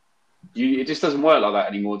it just doesn't work like that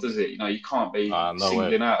anymore, does it? You know, you can't be No way.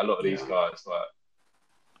 singling out a lot of these guys. Like,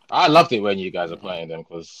 I loved it when you guys are playing them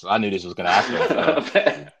because I knew this was going to happen.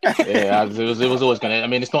 So. Yeah, it was always going to. I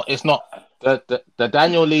mean, it's not the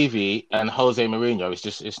Daniel Levy and Jose Mourinho.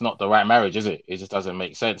 It's not the right marriage, is it? It just doesn't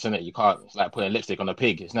make sense, innit? You can't. It's like putting lipstick on a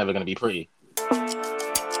pig. It's never going to be pretty.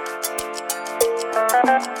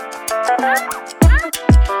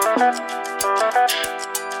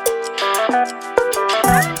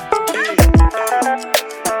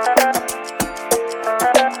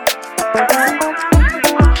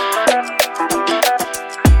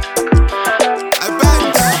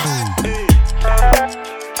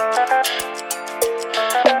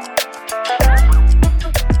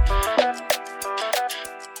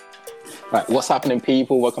 Right, what's happening,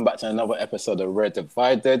 people? Welcome back to another episode of Red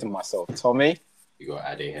Divided. Myself, Tommy. You got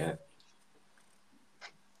Addy here.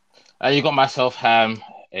 And you got myself, Ham,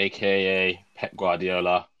 aka Pep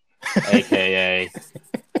Guardiola, aka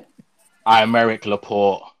I'm Eric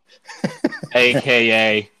Laporte,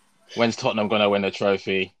 aka when's Tottenham gonna win the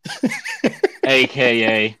trophy,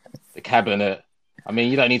 aka the cabinet. I mean,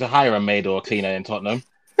 you don't need to hire a maid or a cleaner in Tottenham.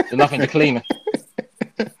 There's nothing to clean.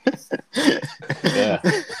 Yeah.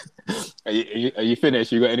 Are you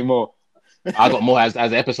finished? You got any more? I got more as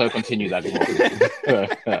the episode continues. I got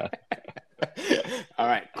more. All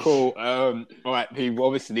right, cool. All right, people.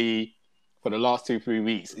 Obviously, for the last 2-3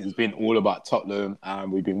 weeks, it's been all about Tottenham,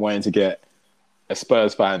 and we've been wanting to get a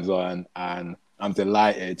Spurs fans on, and I'm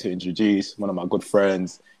delighted to introduce one of my good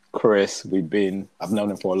friends, Chris. I've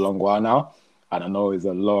known him for a long while now, and I know he's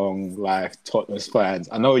a long life Tottenham fans.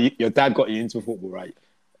 I know your dad got you into football, right?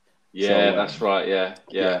 Yeah, so, that's right.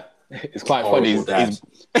 Yeah. It's quite funny.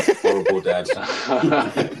 Horrible dad.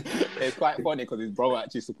 It's quite funny because his brother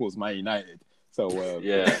actually supports Man United. So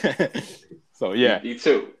yeah. So yeah. He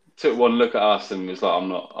took one look at us and was like, I'm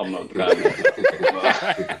not going.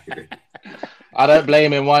 I don't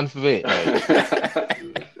blame him one for it.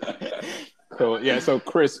 So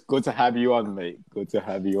Chris, good to have you on, mate. Good to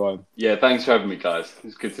have you on. Yeah, thanks for having me, guys.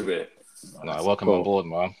 It's good to be here. No, welcome on board,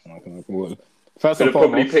 man. Welcome on board. First Could have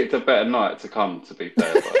probably picked a better night to come, to be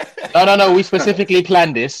fair. But... No. We specifically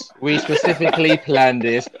planned this.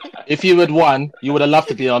 If you had won, you would have loved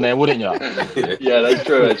to be on there, wouldn't you? Yeah, that's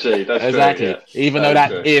true, actually. That's exactly. True, yeah. Even though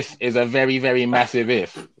that if is a very, very massive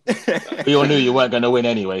if. We all knew you weren't going to win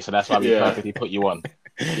anyway, so that's why we perfectly put you on.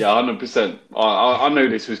 Yeah, 100%. I knew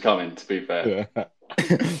this was coming, to be fair. Yeah.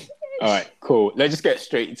 All right, cool. Let's just get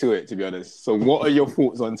straight to it, to be honest. So what are your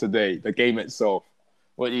thoughts on today, the game itself?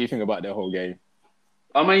 What do you think about the whole game?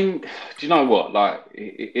 I mean, do you know what? Like,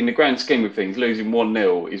 in the grand scheme of things, losing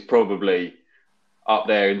 1-0 is probably up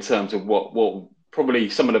there in terms of what probably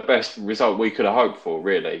some of the best result we could have hoped for,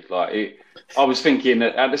 really. Like, I was thinking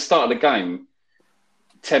at the start of the game,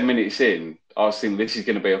 10 minutes in, I was thinking this is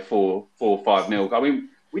going to be a 4-5-0. I mean,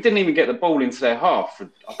 we didn't even get the ball into their half,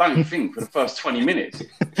 I don't think, for the first 20 minutes.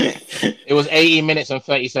 It was 18 minutes and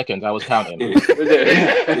 30 seconds. I was counting. Was it?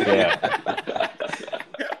 Yeah.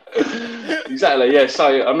 Exactly, yeah.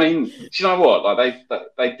 So, I mean, do you know what? Like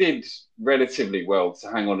they did relatively well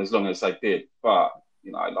to hang on as long as they did, but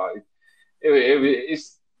you know, like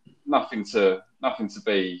it's nothing to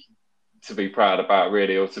be proud about,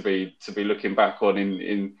 really, or to be looking back on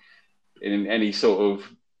in any sort of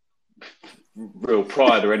real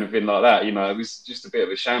pride or anything like that. You know, it was just a bit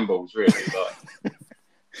of a shambles, really. Like,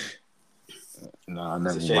 no,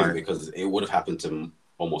 it's a shame because it would have happened to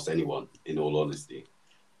almost anyone, in all honesty.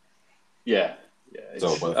 Yeah.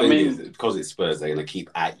 So, but the thing is, because it's Spurs, they're going to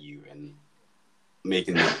keep at you and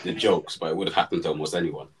making the jokes, but it would have happened to almost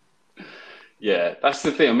anyone. Yeah, that's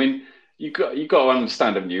the thing. I mean, you got to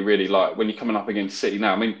understand, haven't you? Really, like when you're coming up against City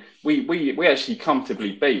now. I mean, we actually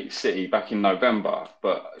comfortably beat City back in November,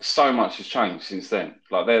 but so much has changed since then.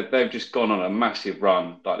 Like they've just gone on a massive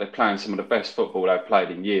run. Like they're playing some of the best football they've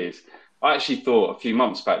played in years. I actually thought a few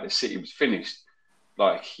months back that City was finished.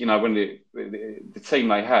 Like, you know, when the team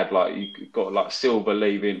they had, like, you got, like, Silva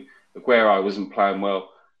leaving, Aguero wasn't playing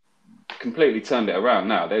well, completely turned it around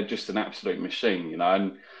now. They're just an absolute machine, you know,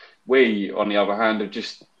 and we, on the other hand, have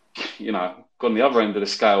just, you know, gone the other end of the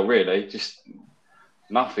scale, really, just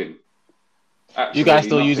nothing. Absolutely you guys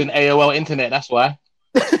still nothing. Using AOL internet, that's why.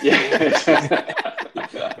 Yeah.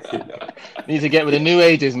 Need to get with the new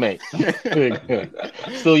ages, mate.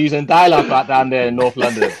 Still using dial-up out down there in North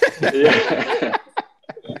London. Yeah.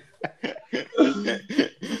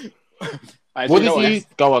 What did you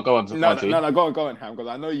go on? Go on, Ham, because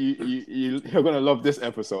I know you're gonna love this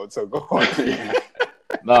episode. So go on.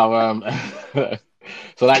 No,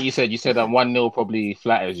 so like you said that 1-0 probably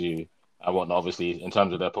flatters you and whatnot, obviously in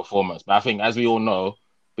terms of their performance. But I think, as we all know,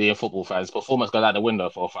 being football fans, performance goes out the window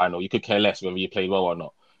for a final. You could care less whether you played well or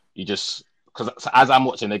not. You just, because as I'm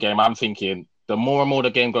watching the game, I'm thinking the more and more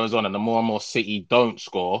the game goes on and the more and more City don't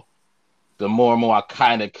score, the more and more I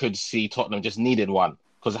kind of could see Tottenham just needed one.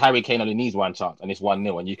 Because Harry Kane only needs one chance and it's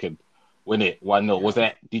 1-0 and you could win it 1-0.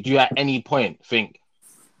 Yeah. Did you at any point think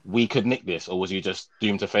we could nick this, or was you just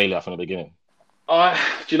doomed to failure from the beginning? Do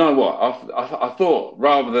you know what? I thought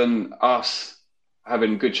rather than us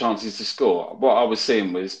having good chances to score, what I was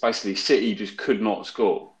seeing was basically City just could not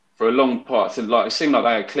score for a long part. So like it seemed like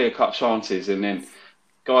they had clear-cut chances, and then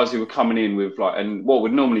guys who were coming in with and what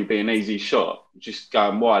would normally be an easy shot just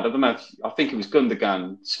going wide. I don't know. I think it was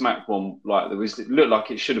Gundogan smacked one it looked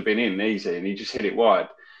like it should have been in easy, and he just hit it wide.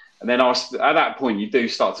 And then at that point you do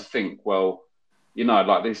start to think, well,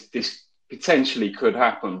 like this potentially could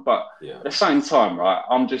happen, but at the same time, right?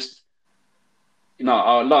 I'm just,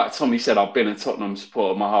 like Tommy said, I've been a Tottenham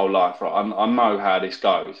supporter my whole life, right? I know how this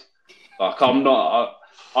goes. Like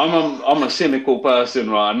I'm a cynical person,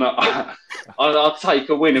 right? I'll take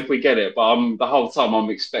a win if we get it, but the whole time I'm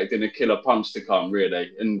expecting a killer punch to come,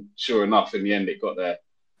 really. And sure enough, in the end, it got there.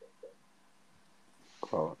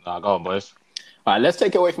 Cool. Nah, go on, boys. All right, let's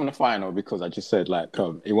take it away from the final because I just said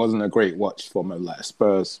it wasn't a great watch from a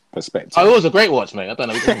Spurs perspective. Oh, it was a great watch, mate. I don't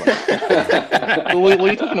know what you're talking about. what are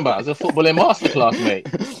you talking about? It's a footballing masterclass, mate.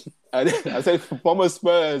 I said from a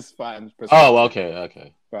Spurs fan perspective. Oh,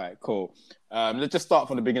 okay. Right, cool. Let's just start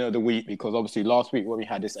from the beginning of the week because obviously last week when we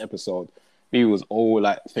had this episode, we was all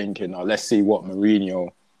thinking, let's see what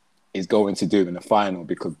Mourinho is going to do in the final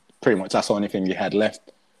because pretty much that's the only thing you had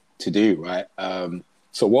left to do, right?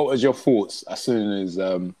 So what was your thoughts as soon as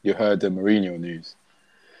you heard the Mourinho news?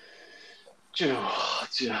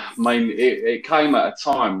 I mean, it came at a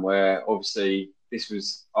time where obviously this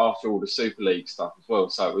was after all the Super League stuff as well.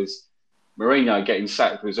 So it was Mourinho getting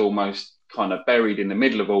sacked was almost kind of buried in the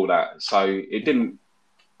middle of all that. So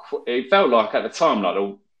it felt like at the time, like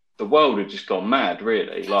the world had just gone mad,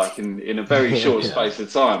 really, like in a very short space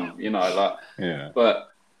of time, But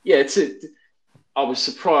yeah, I was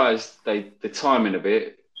surprised the timing of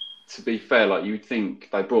it. To be fair, like you'd think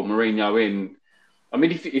they brought Mourinho in. I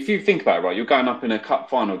mean, if you think about it, right, you're going up in a cup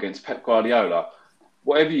final against Pep Guardiola.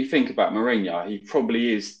 Whatever you think about Mourinho, he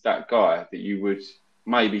probably is that guy that you would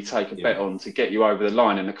maybe take a bet on to get you over the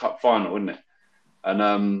line in the cup final, wouldn't it?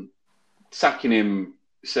 And sacking him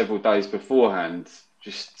several days beforehand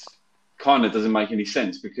just kind of doesn't make any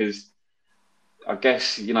sense because I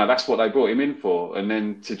guess, that's what they brought him in for. And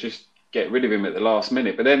then to just get rid of him at the last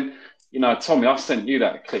minute. But then, Tommy, I sent you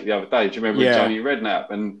that clip the other day. Do you remember Johnny Redknapp?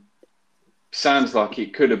 And sounds like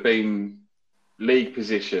it could have been league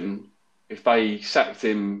position if they sacked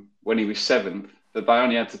him when he was 7th, that they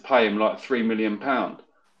only had to pay him like £3 million.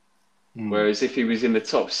 Whereas if he was in the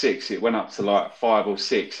top 6, it went up to like 5 or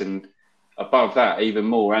 6, and above that even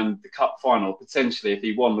more. And the cup final, potentially, if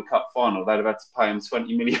he won the cup final, they'd have had to pay him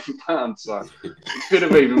 £20 million. So it could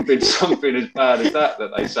have even been something as bad as that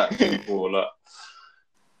they sacked him for. Like,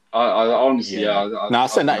 I honestly, I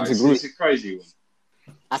sent that into group. It's a crazy one.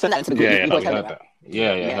 I sent that into the group. Yeah, I heard that.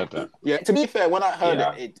 Yeah, I heard that. Yeah, to be fair, when I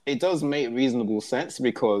heard it does make reasonable sense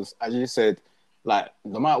because, as you said, like,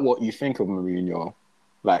 no matter what you think of Mourinho,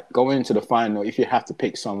 like, going into the final, if you have to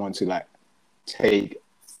pick someone to, like, take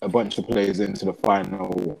a bunch of players into the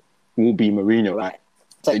final, will be Mourinho. Like,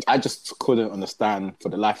 so I just couldn't understand for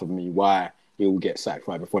the life of me why he will get sacked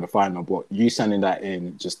right before the final. But you sending that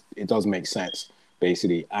in, it does make sense,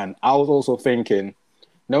 basically. And I was also thinking,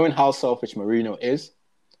 knowing how selfish Mourinho is,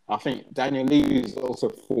 I think Daniel Levy's also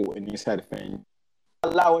thought in his head thing,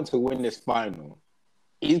 allow him to win this final,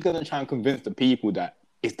 he's going to try and convince the people that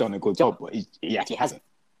he's done a good job, but he actually hasn't.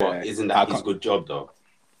 But isn't that his good job, though?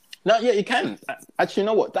 No, yeah, you can. Actually, you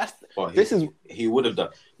know what? He would have done,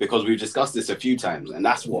 because we've discussed this a few times, and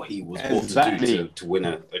that's what he was brought to do to win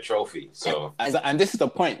a trophy. So, and this is the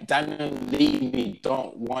point. Daniel Levy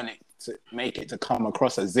don't want it to make it to come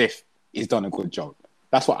across as if he's done a good job.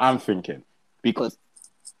 That's what I'm thinking, because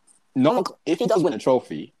if he does win a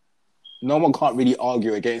trophy, no one can't really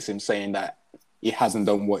argue against him saying that he hasn't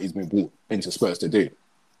done what he's been brought into Spurs to do.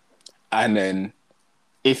 And then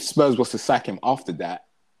if Spurs was to sack him after that,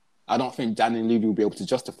 I don't think Daniel Levy will be able to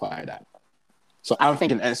justify that. So I'm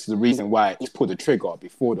thinking that's the reason why he's pulled the trigger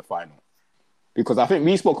before the final. Because I think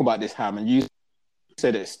we spoke about this, Ham, and you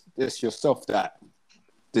said this yourself, that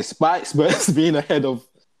despite Spurs being ahead of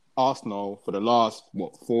Arsenal for the last,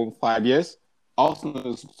 4 or 5 years,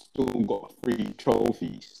 Arsenal's still got 3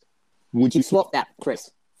 trophies. Would you swap that,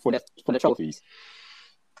 Chris, for the trophies?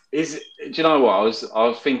 Do you know what I was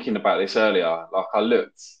thinking about this earlier? Like I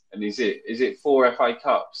looked, and is it 4 FA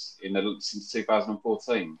Cups since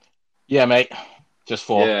 2014? Yeah, mate. Just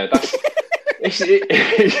 4. Yeah, that's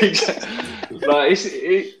like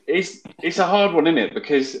it's a hard one, isn't it?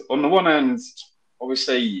 Because on the one hand,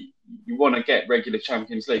 obviously you want to get regular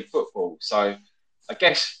Champions League football, so I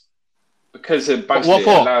guess because of basically What it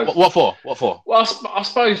for? allows. What for? Well, I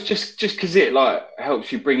suppose just because it like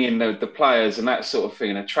helps you bring in the players and that sort of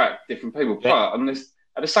thing and attract different people. Yeah. But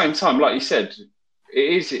at the same time, like you said,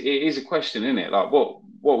 it is a question, isn't it? Like what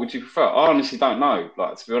would you prefer? I honestly don't know.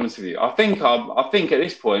 Like to be honest with you, I think at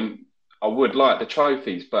this point I would like the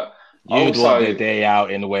trophies, but You'd also, want the day out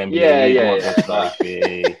in Wembley. Yeah, You'd yeah, want yeah. the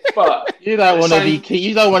trophy. But you don't want to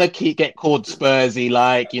You don't want to get called Spursy.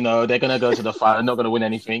 Like they're gonna go to the final, not gonna win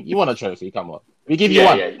anything. You want a trophy? Come on, we give you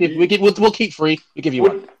one. Yeah. We'll keep 3. We give you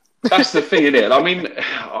one. That's the thing, isn't it? I mean,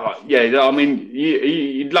 I mean,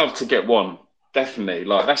 you'd love to get one, definitely.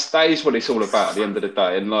 Like that is what it's all about at the end of the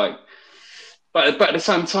day, and like. But at the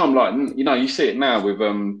same time, like you see it now with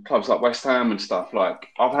clubs like West Ham and stuff. Like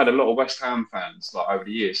I've had a lot of West Ham fans like over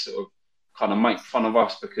the years sort of kind of make fun of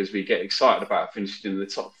us because we get excited about finishing in the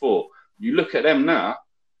top 4. You look at them now,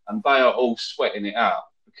 and they are all sweating it out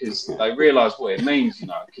because they realise what it means,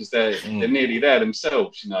 because they're nearly there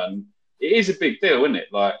themselves, and it is a big deal, isn't it?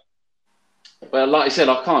 Like, but like I said,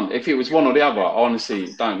 I can't. If it was one or the other, I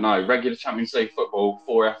honestly don't know. Regular Champions League football,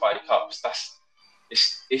 4 FA Cups.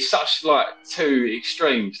 It's such like 2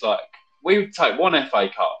 extremes. Like we would take 1 FA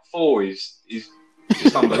Cup. 4 is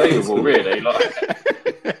just unbelievable, really. Like,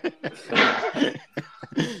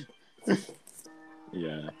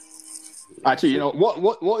 yeah. Actually,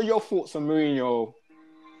 what are your thoughts on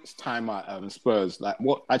Mourinho's time at Spurs? Like,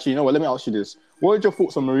 what? Actually, what? Let me ask you this: what are your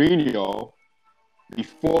thoughts on Mourinho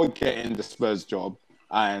before getting the Spurs job,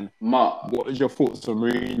 and what is your thoughts on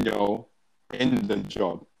Mourinho in the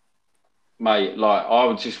job? Mate, like I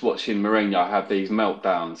was just watching Mourinho have these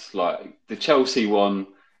meltdowns, like the Chelsea one.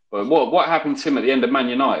 But what happened to him at the end of Man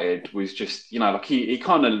United was just, like he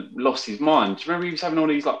kind of lost his mind. Do you remember he was having all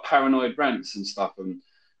these like paranoid rants and stuff and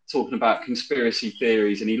talking about conspiracy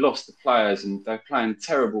theories, and he lost the players and they're playing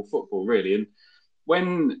terrible football, really. And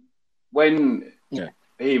when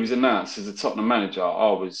he was announced as a Tottenham manager,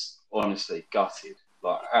 I was honestly gutted,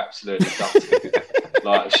 like absolutely gutted.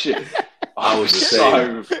 Like shit. I was the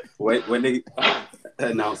same. When they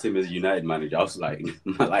announced him as United manager, I was like,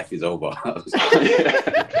 my life is over.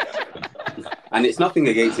 And it's nothing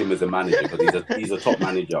against him as a manager, because he's a top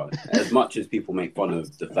manager. As much as people make fun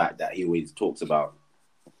of the fact that he always talks about,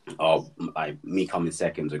 like me coming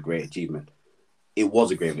second is a great achievement. It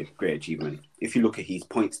was a great achievement. If you look at his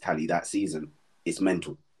points tally that season, it's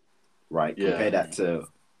mental, right? Yeah. Compare that to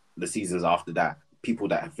the seasons after that. People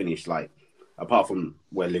that have finished like, apart from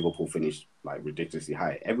where Liverpool finished like ridiculously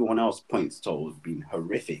high, everyone else points total has been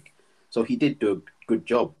horrific. So he did do a good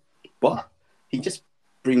job, but he just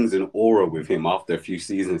brings an aura with him after a few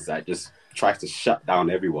seasons that just tries to shut down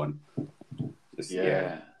everyone.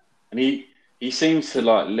 And he seems to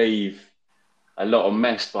like leave a lot of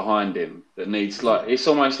mess behind him that needs like, it's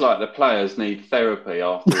almost like the players need therapy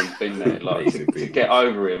after he's been there, like to get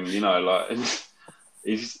over him, like and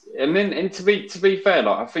to be fair,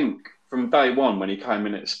 like I think from day one when he came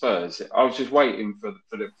in at Spurs, I was just waiting for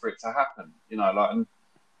it to happen, like, and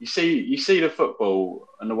you see the football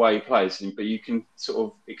and the way he plays, but you can sort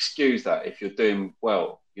of excuse that if you're doing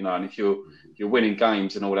well, and if you're winning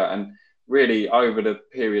games and all that. And really, over the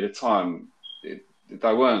period of time,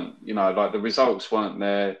 they weren't, like the results weren't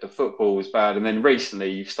there. The football was bad, and then recently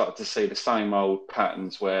you've started to see the same old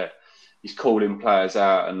patterns where he's calling players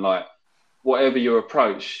out and like whatever your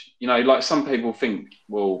approach, like some people think,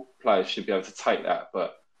 well, players should be able to take that,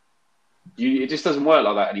 but it just doesn't work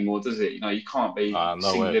like that anymore, does it? You can't be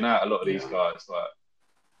singling out a lot of these guys. Like,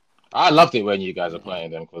 I loved it when you guys are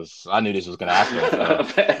playing them because I knew this was going to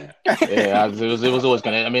happen. It was always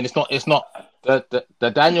going to. I mean, it's not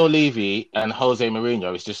the Daniel Levy and Jose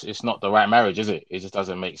Mourinho. It's not the right marriage, is it? It just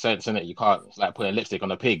doesn't make sense, innit? You can't. It's like putting lipstick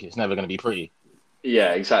on a pig. It's never going to be pretty.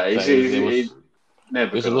 Yeah, exactly. This is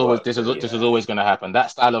always going to happen.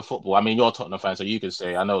 That style of football. I mean, you're a Tottenham fan, so you could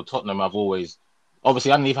say, I know Tottenham.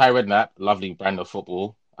 Obviously, underneath Harry Redknapp, lovely brand of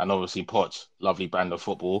football, and obviously Poch, lovely brand of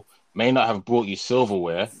football, may not have brought you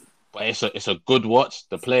silverware, but it's a good watch.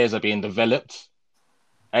 The players are being developed.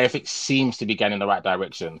 Everything seems to be going in the right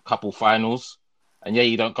direction. Couple finals, and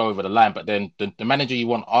you don't go over the line. But then the manager you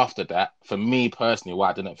want after that, for me personally,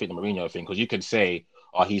 why I didn't think the Mourinho thing, because you could say,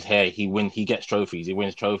 oh, he's here, he gets trophies, he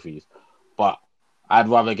wins trophies, but I'd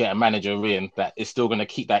rather get a manager in that is still going to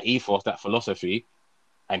keep that ethos, that philosophy,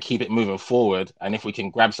 and keep it moving forward. And if we can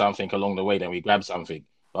grab something along the way, then we grab something.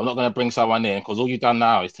 But I'm not going to bring someone in because all you've done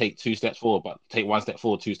now is take 2 steps forward, but take 1 step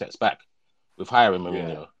forward, 2 steps back with hiring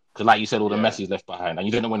Mourinho. Because, like you said, all the Messi's left behind, and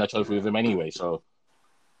you didn't win a trophy with him anyway. So,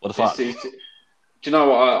 what the fuck? Do you know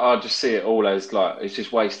what? I just see it all as like it's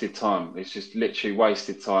just wasted time. It's just literally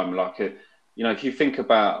wasted time. Like, if you think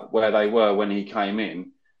about where they were when he came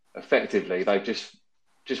in, effectively they've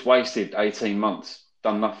just wasted 18 months,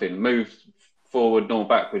 done nothing, moved forward nor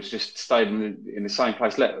backwards, just stayed in the same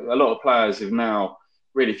place. A lot of players have now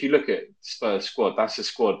really, if you look at Spurs squad, that's a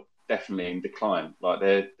squad definitely in decline. Like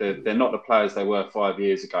they're not the players they were 5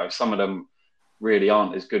 years ago. Some of them really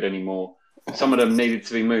aren't as good anymore. Some of them needed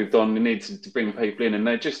to be moved on. They needed to bring people in, and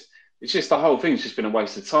it's just the whole thing's just been a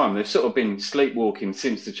waste of time. They've sort of been sleepwalking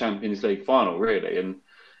since the Champions League final, really. And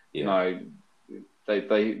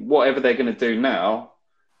they whatever they're going to do now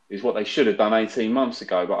is what they should have done 18 months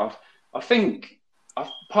ago. But I think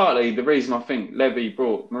partly the reason I think Levy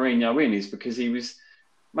brought Mourinho in is because he was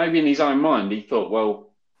maybe in his own mind he thought, well,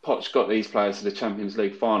 Poch got these players to the Champions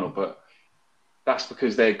League final, but that's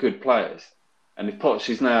because they're good players. And if Poch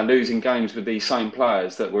is now losing games with these same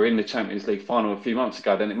players that were in the Champions League final a few months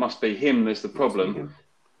ago, then it must be him that's the problem.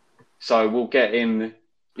 So we'll get in,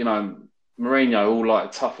 Mourinho all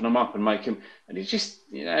like toughen them up and make him. And it's just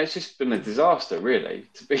been a disaster, really.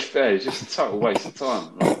 To be fair, it's just a total waste of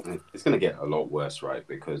time. Right? It's going to get a lot worse, right?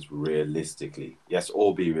 Because realistically, yes,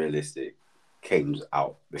 all be realistic, Kane's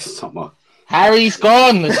out this summer. Harry's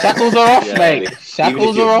gone. The shackles are off, mate.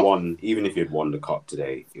 Shackles are off. Even if you'd won the cup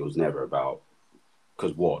today, it was never about.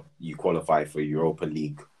 Because you qualify for Europa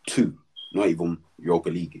League 2, not even Europa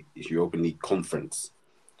League. It's Europa League Conference.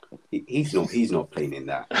 He's not playing in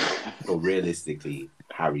that. But realistically,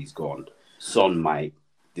 Harry's gone. Son might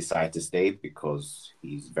decide to stay because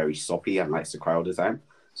he's very soppy and likes to cry all the time.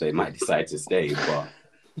 So he might decide to stay. But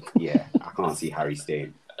yeah, I can't see Harry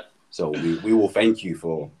staying. So we will thank you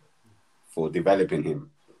for developing him.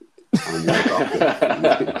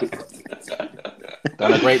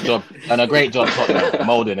 Done a great job, Tottenham,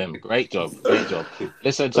 moulding him. Great job.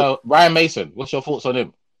 Listen, so Ryan Mason, what's your thoughts on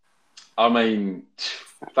him? I mean,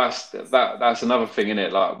 that's another thing, isn't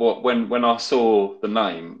it? Like, when I saw the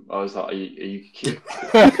name, I was like, "Are you kidding?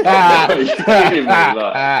 Are you kidding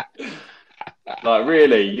me?" Like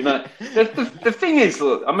really, the thing is,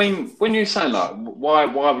 look, I mean, when you're saying like, why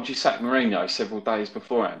would you sack Mourinho several days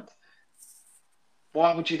beforehand?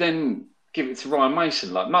 Why would you then give it to Ryan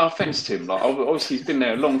Mason? Like, no offense to him, like obviously he's been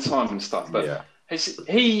there a long time and stuff, but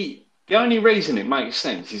the only reason it makes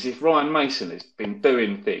sense is if Ryan Mason has been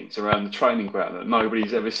doing things around the training ground that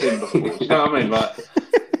nobody's ever seen before. Do you know what I mean? Like,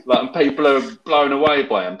 and people are blown away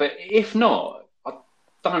by him. But if not,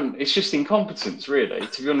 it's just incompetence, really,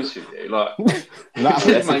 to be honest with you. Like, it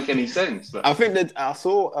doesn't make any sense. But I think that I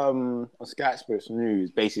saw on Sky Sports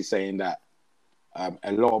News basically saying that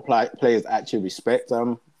a lot of players actually respect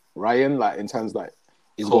Ryan, like in terms of, like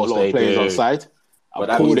he's got a lot of players on side. But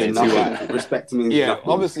that means nothing. Respect means nothing.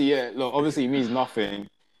 Obviously it means nothing,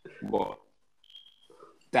 but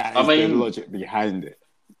that is the logic behind it.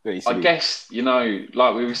 Basically. I guess,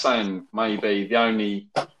 like we were saying, maybe the only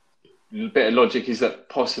bit of logic is that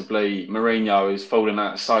possibly Mourinho is falling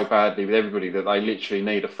out so badly with everybody that they literally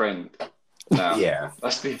need a friend now. Yeah.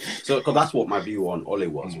 So that's what my view on Ole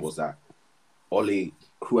was that Ole,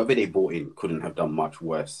 whoever they brought in, couldn't have done much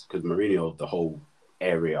worse because Mourinho, the whole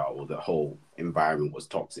area or the whole environment was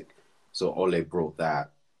toxic. So Ole brought that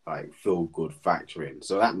like feel good factor in.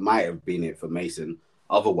 So that might have been it for Mason.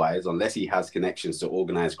 Otherwise, unless he has connections to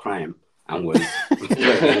organized crime and was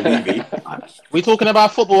we talking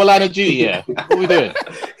about football line of duty here? What are we doing?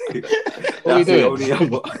 That's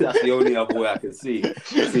the only other way I can see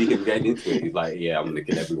him getting into it. He's like, yeah, I'm gonna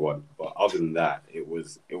kill everyone. But other than that, it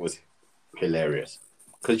was hilarious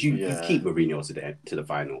because you keep Mourinho to the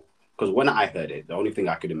final. Because when I heard it, the only thing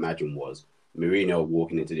I could imagine was Mourinho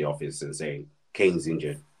walking into the office and saying, "Kane's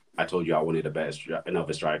injured. I told you I wanted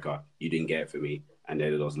another striker. You didn't get it for me." And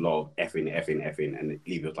then there was a lot of effing, and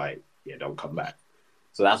Levy was like, "Yeah, don't come back."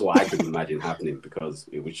 So that's what I could imagine happening because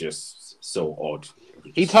it was just so odd.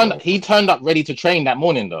 He turned up ready to train that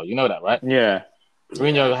morning, though. You know that, right? Yeah.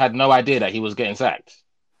 Mourinho had no idea that he was getting sacked.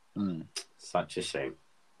 Such a shame.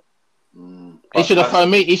 He should have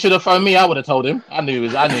phoned me. He should have phoned me. I would have told him. I knew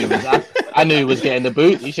he was getting the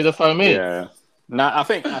boot. He should have phoned me. Yeah. Now I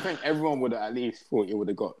think everyone would have at least thought it would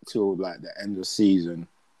have got till like the end of season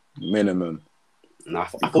minimum. No, I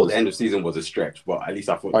thought the end of season was a stretch, but at least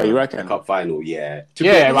I thought you reckon? Cup final, yeah.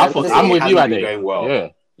 I'm with you, Andy. Going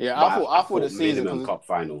well. Yeah, I thought the season minimum cup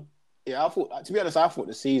final. Yeah, to be honest, I thought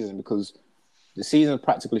the season because the season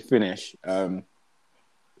practically finished.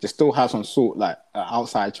 they still have some sort like an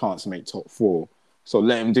outside chance to make top 4. So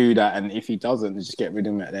let him do that, and if he doesn't, just get rid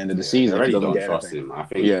of him at the end of the season. They already If he doesn't don't get trust anything. him. I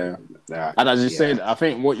think. Yeah. That, And as you said, I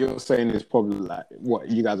think what you're saying is probably like what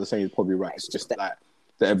you guys are saying is probably right. It's just like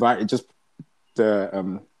the environment, just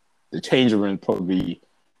the change room probably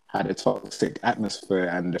had a toxic atmosphere,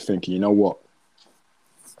 and they're thinking, you know what,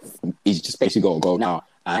 he's just basically got to go now.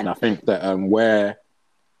 And I think that where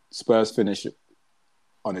Spurs finish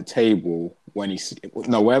on the table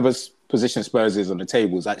wherever position Spurs is on the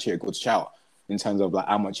table is actually a good shout in terms of like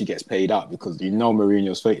how much he gets paid up, because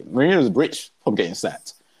Mourinho's rich from getting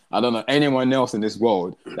sacked. I don't know anyone else in this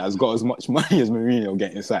world that's got as much money as Mourinho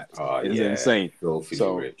getting sacked. It's insane.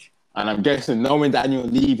 So, rich. And I'm guessing knowing Daniel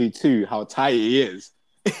Levy too, how tight he is,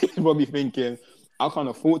 he's probably thinking, I can't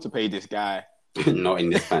afford to pay this guy. Not in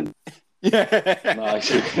this fan. Yeah.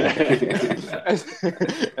 Nice.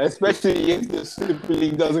 Especially if the Super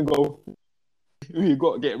League doesn't go. You've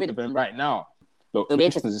got to get rid of him right now. Look, it'll be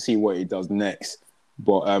interesting to see what he does next.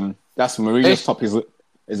 But that's Mourinho's topic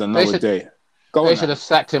is another day. They should have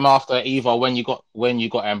sacked him after either when you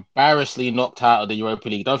got embarrassingly knocked out of the Europa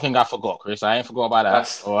League. Don't think I forgot, Chris. I ain't forgot about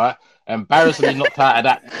that. All right. Embarrassingly knocked out of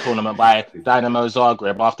that tournament by Dynamo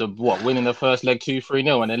Zagreb after winning the first leg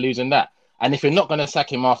 2-3-0 and then losing that. And if you're not going to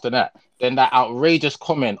sack him after that, then that outrageous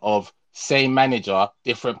comment of same manager,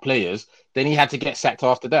 different players, then he had to get sacked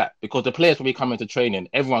after that, because the players will be coming to training.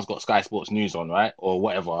 Everyone's got Sky Sports News on, right? Or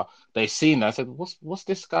whatever. They've seen that. Said, what's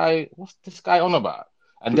this guy on about?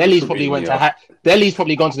 And Delhi's probably Delhi's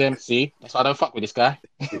probably gone to them. See, that's why I don't fuck with this guy.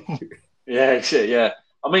 Yeah, that's it. Yeah,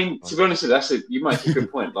 I mean, to be honest, you make a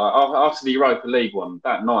good point. Like after the Europa League one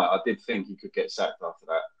that night, I did think he could get sacked after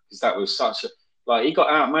that, because that was such a he got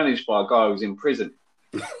outmanaged by a guy who was in prison.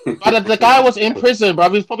 But the guy was in prison, bro.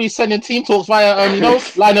 He was probably sending team talks via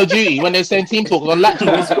line of duty when they send team talks on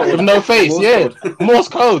laptops with no face. Morse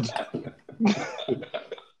code.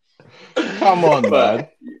 Come on, man.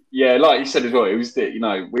 Yeah, like you said as well, it was that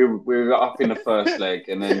we were up in the first leg,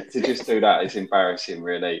 and then to just do that is embarrassing,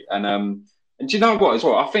 really. And do you know what as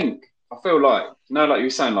well? I feel like like you were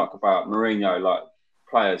saying about Mourinho, like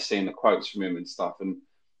players seeing the quotes from him and stuff, and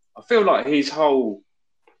I feel like his whole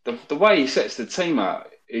the way he sets the team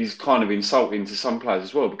out is kind of insulting to some players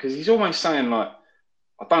as well, because he's almost saying like,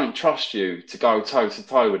 I don't trust you to go toe to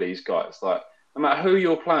toe with these guys. Like, no matter who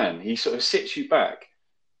you're playing, he sort of sits you back.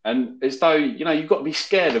 And as though, you've got to be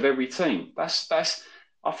scared of every team. That's.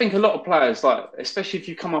 I think a lot of players, especially if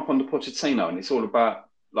you come up under Pochettino and it's all about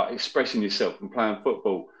expressing yourself and playing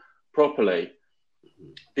football properly.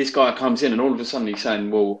 This guy comes in and all of a sudden he's saying,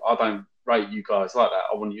 "Well, I don't rate you guys like that.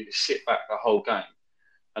 I want you to sit back the whole game."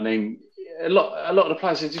 And then a lot of the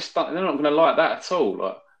players are they're not going to like that at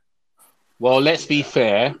all. Well, let's be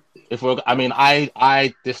fair.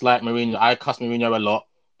 I dislike Mourinho. I cuss Mourinho a lot,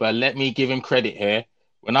 but let me give him credit here.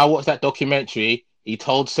 When I watched that documentary, he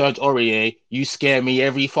told Serge Aurier, "You scare me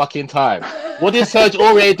every fucking time." What did Serge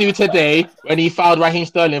Aurier do today when he fouled Raheem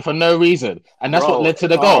Sterling for no reason? And that's what led to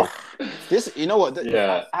the goal. This, you know what?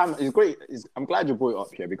 Yeah, it's great. I'm glad you brought it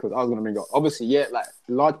up here, because I was going to bring it up. Obviously,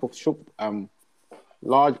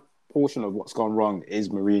 large portion of what's gone wrong is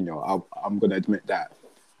Mourinho. I'm going to admit that.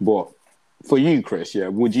 But for you, Chris,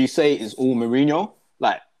 would you say it's all Mourinho?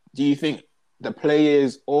 Do you think the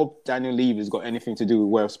players or Daniel Levy's got anything to do with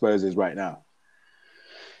where Spurs is right now?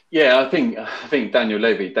 Yeah, I think Daniel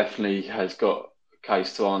Levy definitely has got a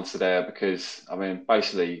case to answer there, because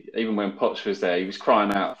basically, even when Poch was there, he was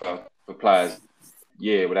crying out for players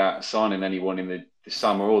without signing anyone in the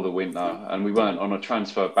summer or the winter, and we weren't on a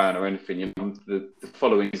transfer ban or anything. The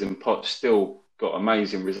following season, Poch still got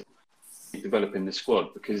amazing results developing the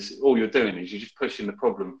squad, because all you're doing is you're just pushing the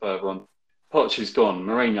problem further on. Poch is gone,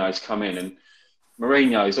 Mourinho's come in, and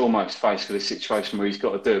Mourinho is almost faced with a situation where he's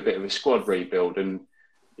got to do a bit of a squad rebuild, and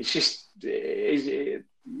it's just the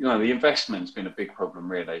investment's been a big problem,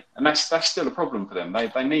 really, and that's still a problem for them. They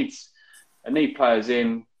need players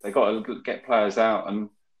in, they got to get players out, and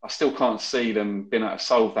I still can't see them being able to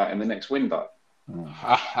solve that in the next window.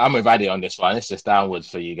 I'm with Addy on this one. It's just downwards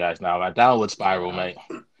for you guys now. A downward spiral, mate.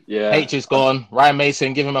 Yeah. H is gone. Ryan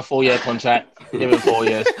Mason, give him a 4-year contract. Give him 4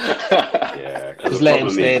 years. Yeah. Just let him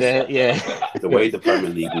stay there. Yeah. The way the Premier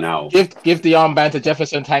League now. Give the armband to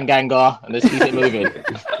Jefferson Tanganga and let's keep it moving.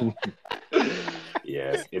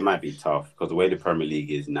 Yeah, it might be tough, because the way the Premier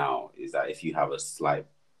League is now is that if you have a slight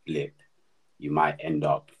blip, you might end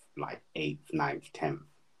up 8th, 9th, 10th,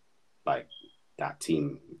 like that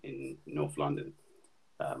team in North London.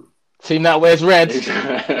 Team that wears red.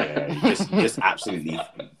 Just absolutely.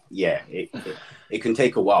 Yeah, it can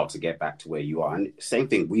take a while to get back to where you are, and same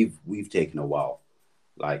thing. We've taken a while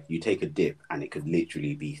Like you take a dip and it could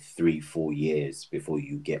literally be 3-4 years before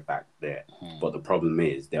you get back there. But the problem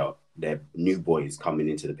is there are new boys coming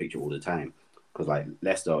into the picture all the time. Because like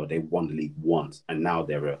Leicester, they won the league once and now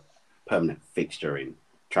they're a permanent fixture in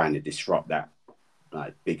trying to disrupt that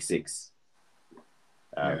like big six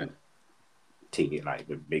team, like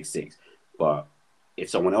the big six. But if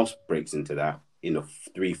someone else breaks into that in the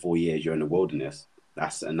 3-4 years you're in the wilderness,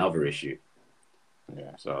 that's another issue.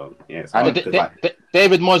 Yeah. So yeah.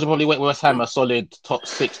 David Moyes will probably went West Ham a solid top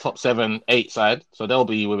 6, top 7, 8 side, so they'll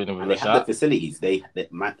be within a they have the facilities. They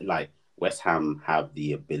like West Ham have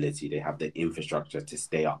the ability. They have the infrastructure to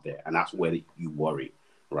stay up there, and that's where you worry,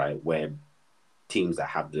 right? Where teams that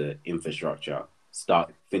have the infrastructure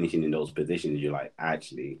start finishing in those positions, you're like,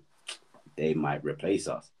 actually, they might replace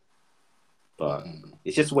us. But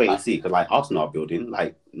it's just wait and see, because like Arsenal are building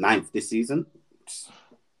like 9th this season.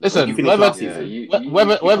 Listen,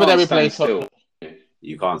 whether they replace,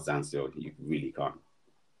 you can't stand still. You really can't.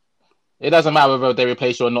 It doesn't matter whether they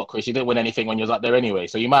replace you or not, Chris. You didn't win anything when you was up there anyway,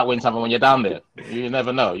 so you might win something when you're down there. You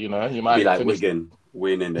never know. You know, you might be like Wigan,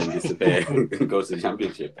 win and then disappear and go to the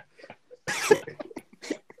Championship.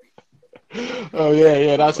 Oh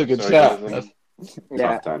yeah, that's a good shout.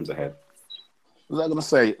 Tough times ahead. What was I gonna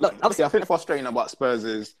say? Look, obviously, I think the frustrating about Spurs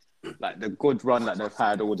is like the good run that they've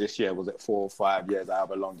had all this year. Was it 4 or 5 years?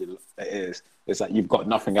 However long it is. It's like you've got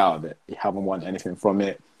nothing out of it. You haven't won anything from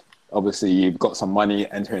it. Obviously, you've got some money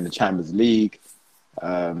entering the Champions League,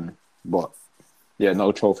 but yeah,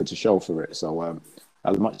 no trophy to show for it. So,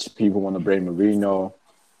 as much as people want to blame Mourinho,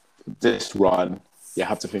 this run, you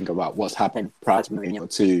have to think about what's happened prior to Mourinho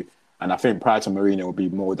too. And I think prior to Mourinho will be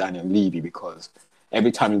more Daniel Levy, because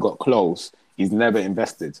every time he got close, he's never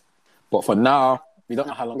invested. But for now, we don't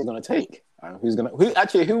know how long it's going to take.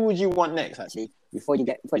 Who would you want next? Actually, before you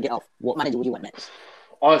get off, what manager would you want next?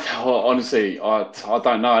 Honestly, I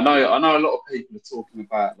don't know. I know a lot of people are talking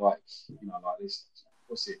about like this.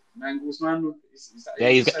 What's it? Nagelsmann? Is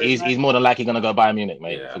that he's more than likely going to go Bayern Munich,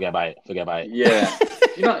 mate. Yeah. Forget about it. Yeah.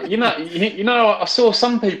 you know. I saw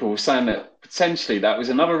some people saying that potentially that was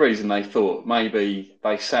another reason they thought maybe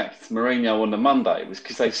they sacked Mourinho on the Monday, was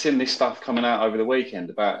because they've seen this stuff coming out over the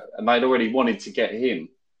weekend and they'd already wanted to get him,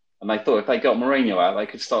 and they thought if they got Mourinho out, they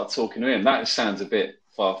could start talking to him. That sounds a bit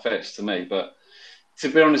far-fetched to me, but to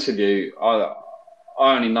be honest with you, I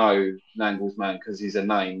only know Nagelsmann because he's a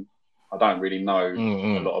name. I don't really know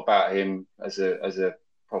a lot about him as a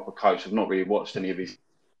proper coach. I've not really watched any of his.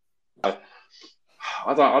 I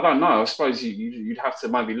don't know. I suppose you'd have to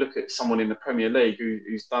maybe look at someone in the Premier League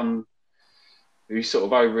who's sort of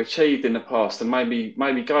overachieved in the past, and maybe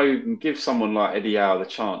go and give someone like Eddie Howe the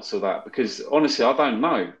chance or that. Because honestly, I don't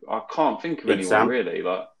know. I can't think of anyone really.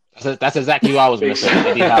 Like that's exactly what I was going to say,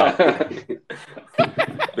 Eddie Howe.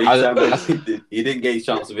 He didn't get his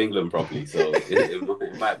chance with England properly, so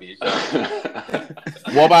it might be a chance.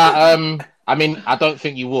 What about I mean, I don't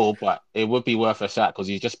think you will, but it would be worth a shot because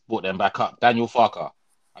you just brought them back up. Daniel Farke.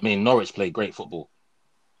 I mean, Norwich played great football.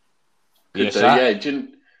 Yeah.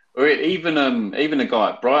 Or even a guy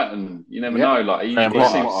at Brighton. You never know. Like he seems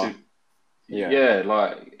to.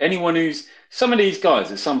 Like anyone who's some of these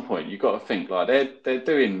guys at some point, you've got to think like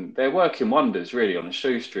they're working wonders really on a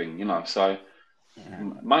shoestring. You know, so.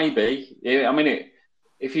 Maybe, yeah. I mean,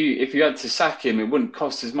 if you had to sack him, it wouldn't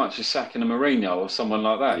cost as much as sacking a Mourinho or someone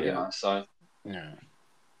like that. You know, so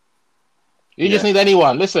you just need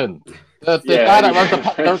anyone. Listen, the guy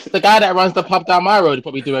that runs the pub down my road would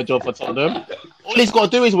probably do a job for Tottenham. All he's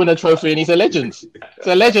got to do is win a trophy, and he's a legend. He's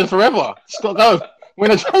a legend forever. He's got to go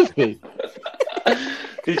win a trophy.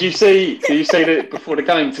 Did you see that before the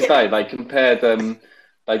game today? They compared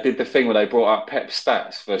They did the thing where they brought up Pep's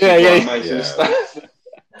stats versus Ryan Mason's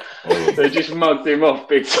stats. They just mugged him off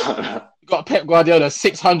big time. You got Pep Guardiola,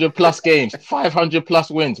 600 plus games, 500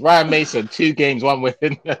 plus wins. Ryan Mason, 2 games, 1 win.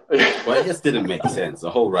 Well, it just didn't make sense.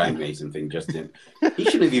 The whole Ryan Mason thing just didn't. He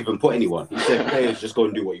shouldn't have even put anyone. He said, players, just go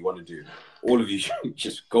and do what you want to do. All of you should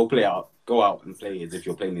just go out and play as if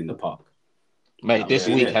you're playing in the park. Mate, this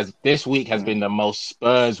week has been the most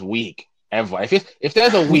Spurs week ever. If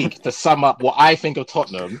there's a week to sum up what I think of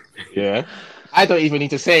Tottenham, I don't even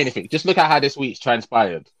need to say anything. Just look at how this week's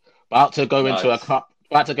transpired. About to go into a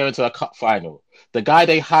cup final. The guy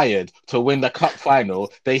they hired to win the cup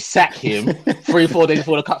final, they sack him 3-4 days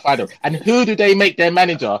before the cup final. And who do they make their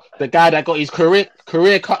manager? The guy that got his career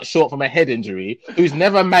cut short from a head injury, who's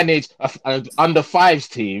never managed a under 5s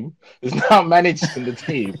team, is now managing the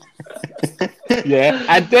team.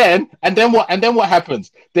 And then what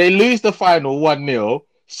happens? They lose the final 1-0.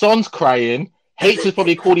 Son's crying. H has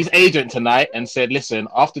probably called his agent tonight and said, listen,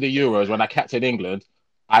 after the Euros, when I captain England,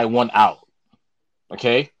 I want out.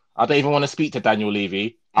 Okay, I don't even want to speak to Daniel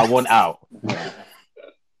Levy. I want out.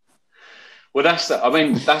 Well, that's the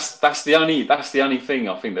only thing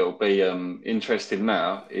I think that will be interesting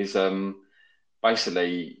now is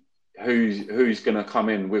basically who's going to come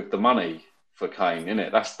in with the money for Kane, isn't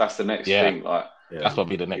it? That's the next thing. Like, that's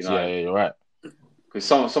probably the next. You know, you're right. Because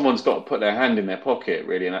someone's got to put their hand in their pocket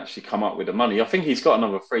really and actually come up with the money. I think he's got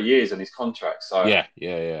another 3 years on his contract, so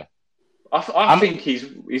yeah. I think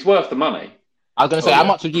he's worth the money. I was going to say, how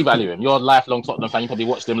much would you value him? You're a lifelong Tottenham fan. You probably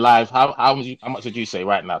watched him live. How much would you say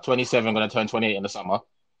right now? 27, going to turn 28 in the summer.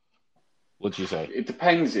 What'd you say? It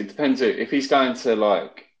depends. It depends if he's going to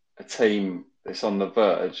like a team that's on the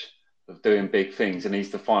verge of doing big things and he's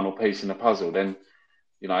the final piece in the puzzle. Then,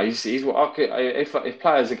 you know, he's what I could. If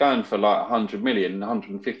players are going for like 100 million,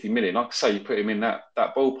 150 million, I could say you put him in that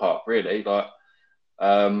ballpark really. Like,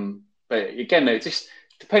 but again, it just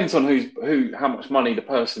depends on how much money the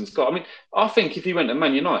person's got. I mean, I think if he went to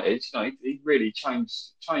Man United, you know, he'd really change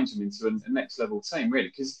them into a next level team, really.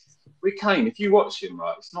 Because with Kane, if you watch him,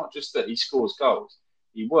 right, it's not just that he scores goals.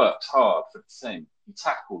 He works hard for the team. He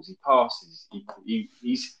tackles, he passes, he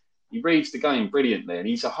reads the game brilliantly, and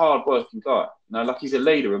he's a hard-working guy. You know, like he's a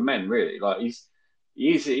leader of men, really. Like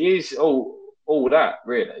he is all that,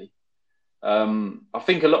 really. I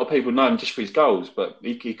think a lot of people know him just for his goals, but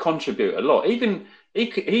he contribute a lot. Even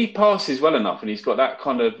he passes well enough, and he's got that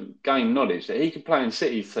kind of game knowledge that he could play in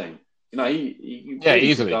City's team. You know, he really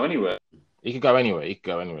easily could go anywhere. He could go anywhere.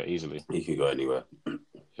 Easily. He could go anywhere.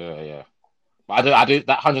 Yeah. But I do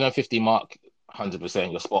that 150 mark.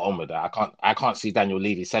 100%. You're spot on with that. I can't see Daniel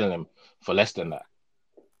Levy selling him for less than that.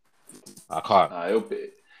 I can't.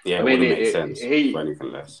 It wouldn't make sense for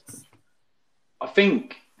anything less. I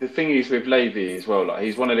think the thing is with Levy as well. Like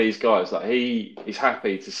he's one of these guys. Like he's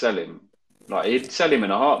happy to sell him. Like he'd sell him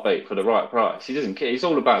in a heartbeat for the right price. He doesn't care. It's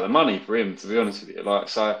all about the money for him, to be honest with you. Like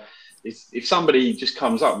so, if somebody just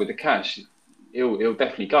comes up with the cash, he'll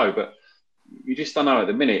definitely go. But you just don't know at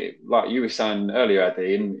the minute, like you were saying earlier,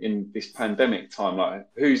 Addy, in this pandemic time, like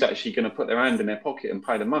who's actually going to put their hand in their pocket and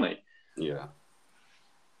pay the money? Yeah.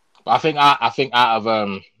 But I think out of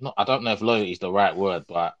I don't know if loyalty is the right word,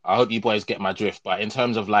 but I hope you boys get my drift. But in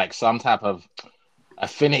terms of like some type of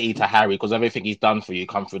affinity to Harry, because everything he's done for you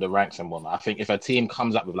come through the ranks and whatnot. I think if a team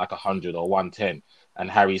comes up with like 100 or 110,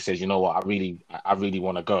 and Harry says, you know what, I really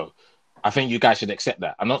want to go, I think you guys should accept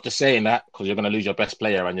that. I'm not just saying that because you're going to lose your best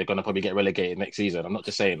player and you're going to probably get relegated next season. I'm not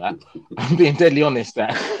just saying that. I'm being deadly honest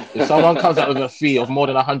that if someone comes up with a fee of more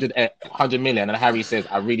than 100 million and Harry says,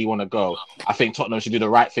 I really want to go, I think Tottenham should do the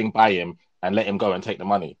right thing by him and let him go and take the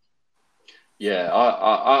money. Yeah,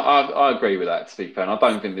 I agree with that, to be fair. And I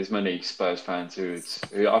don't think there's many Spurs fans who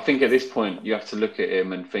I think at this point you have to look at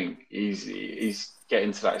him and think he's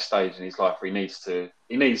getting to that stage in his life where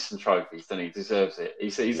he needs some trophies, then he deserves it.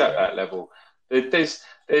 He's at that level.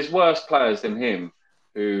 There's worse players than him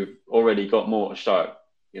who already got more to show.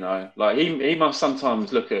 You know, like he must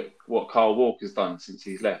sometimes look at what Kyle Walker's done since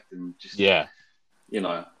he's left and just you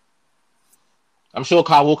know. I'm sure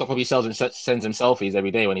Kyle Walker probably sends him selfies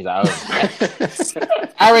every day when he's at home.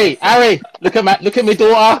 Harry, look at my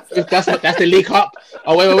daughter. That's the League Cup.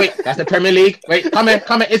 Oh wait, that's the Premier League. Wait, come here,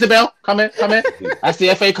 Isabel, come here. That's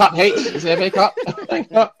the FA Cup. It's the FA Cup.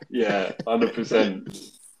 Yeah,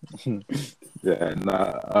 100%. Yeah,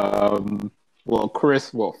 well,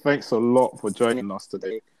 Chris, thanks a lot for joining us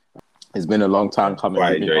today. It's been a long time coming.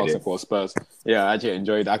 I enjoyed it. For Spurs. Yeah, I actually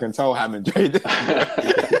enjoyed it. I can tell Ham enjoyed it.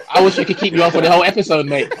 I wish we could keep you on for the whole episode,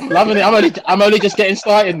 mate. Loving it. I'm only just getting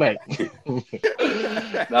started, mate.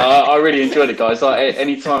 No, I really enjoyed it, guys. Like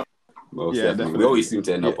anytime. Most definitely. We always seem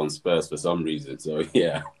to end up on Spurs for some reason. So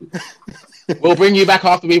yeah. We'll bring you back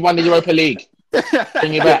after we won the Europa League.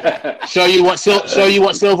 Bring you back. Show you what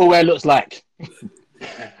silverware looks like.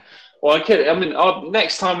 Well,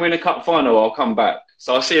 next time we're in a cup final, I'll come back.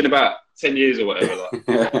 So I'll see you in about 10 years or whatever.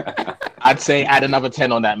 Like. I'd say add another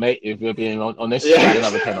 10 on that, mate. If we're being honest, add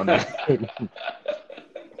another 10 on that.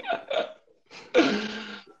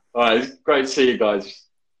 All right, it's great to see you guys.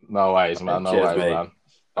 No worries, man. Cheers, man.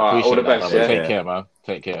 All right, all the best. Yeah? Take care, man.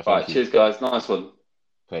 Take care. All right, cheers, guys. Nice one.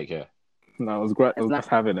 Take care. No, it was great. It was nice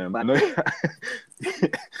having him. I know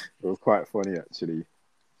it was quite funny, actually.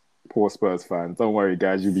 Poor Spurs fans. Don't worry,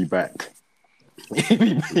 guys. You'll be back.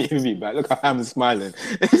 You'll be back. Look how Ham's smiling.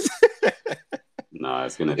 No,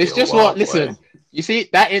 it's gonna be. It's just what. Listen, you see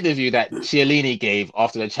that interview that Chiellini gave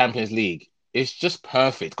after the Champions League. It's just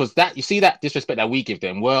perfect because that you see that disrespect that we give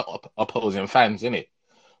them. We're opposing fans, innit?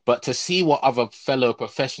 But to see what other fellow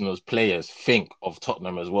professionals, players think of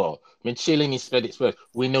Tottenham as well. I mean, Chilling is Spurs.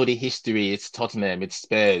 We know the history. It's Tottenham. It's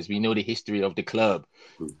Spurs. We know the history of the club.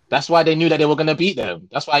 That's why they knew that they were going to beat them.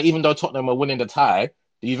 That's why even though Tottenham were winning the tie,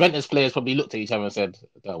 the Juventus players probably looked at each other and said,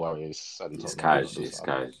 "Don't worry, it's cash.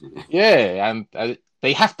 Yeah, and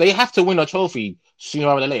they have to win a trophy sooner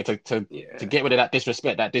or later to get rid of that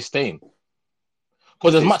disrespect, that disdain.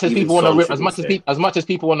 Because as much as people want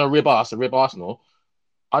to rib us, rib Arsenal,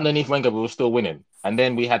 underneath Wenger we were still winning. And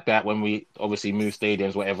then we had that when we obviously moved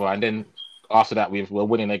stadiums, whatever. And then after that we're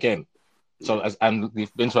winning again. So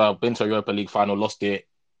we've been to a Europa League final, lost it.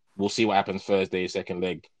 We'll see what happens Thursday,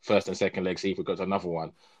 first and second leg, see if we got another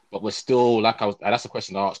one. But we're still, that's the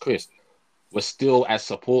question I asked Chris. We're still, as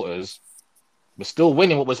supporters, we're still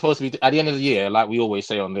winning what we're supposed to be at the end of the year, like we always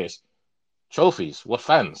say on this. Trophies, we're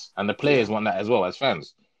fans. And the players want that as well as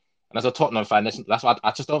fans. And as a Tottenham fan, that's why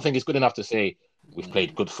I just don't think it's good enough to say we've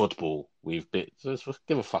played good football. Just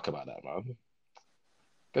give a fuck about that, man.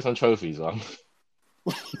 Get some trophies, man.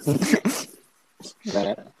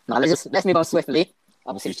 Now let's move on swiftly.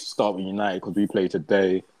 Obviously, start with United because we play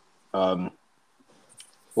today.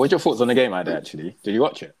 What's your thoughts on the game, Ida? Actually, did you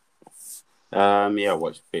watch it? Yeah, I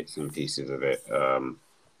watched bits and pieces of it.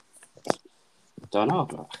 Don't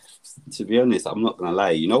know. To be honest, I'm not gonna lie.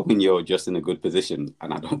 You know when you're just in a good position,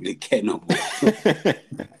 and I don't really care no more.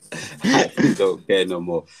 I don't care no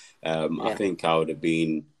more. I think I would have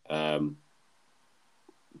been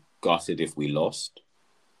gutted if we lost.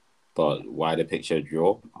 But wider picture,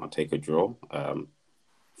 draw. I'll take a draw.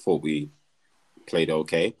 Thought we played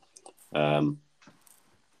okay. And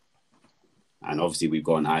obviously we've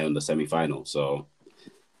got an eye on the semi-final. So,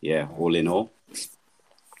 yeah, all in all.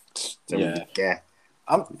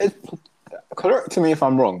 Correct me if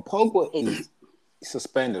I'm wrong. Pogba is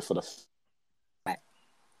suspended for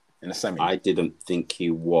in the semi. I didn't think he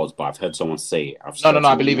was, but I've heard someone say it. No,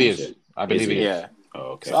 I believe he is. I believe he is. Yeah.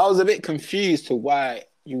 Oh, okay. So I was a bit confused to why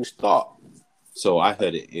you start. So I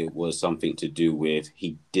heard it was something to do with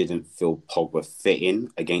he didn't feel Pogba fit in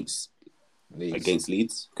against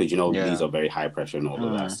Leeds because Leeds are very high pressure and all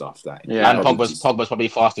of that stuff. And Pogba's probably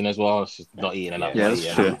fasting as well. It's just not eating enough.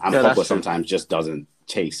 That's true. And Pogba sometimes just doesn't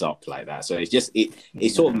chase up like that. So it's just it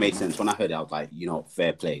sort of made sense when I heard it. I was like,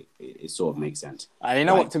 fair play. It sort of makes sense. And you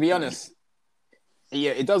know what? To be honest,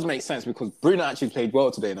 yeah, it does make sense because Bruno actually played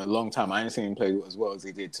well today in a long time. I haven't seen him play as well as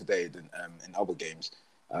he did today in other games.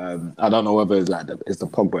 I don't know whether it's the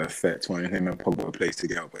Pogba effect when him and Pogba plays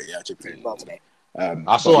together, but he actually played well today.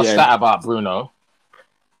 I saw a stat about Bruno.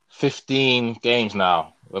 15 games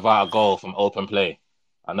now without a goal from open play.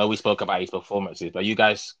 I know we spoke about his performances, but you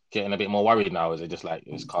guys getting a bit more worried now? Is it just like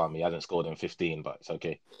it's calm? He hasn't scored in 15, but it's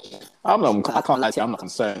okay. I can't lie to you, I'm not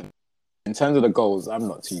concerned. In terms of the goals, I'm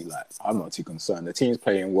not too concerned. The team's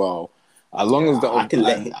playing well. As long as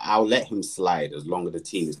I'll let him slide as long as the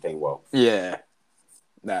team is playing well. Yeah.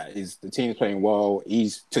 The team's playing well.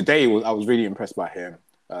 I was really impressed by him.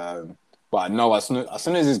 But I know as soon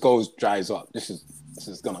as his goals dries up, this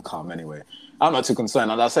is gonna come anyway. I'm not too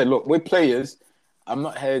concerned. And I said, look, with players, I'm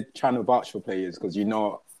not here trying to vouch for players because you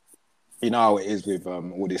know how it is with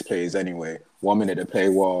all these players anyway. 1 minute they play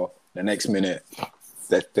well, the next minute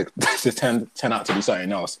they turn out to be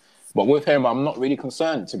something else. But with him, I'm not really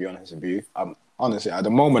concerned, to be honest with you. Honestly, at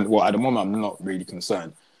the moment, I'm not really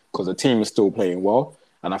concerned because the team is still playing well.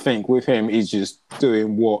 And I think with him, he's just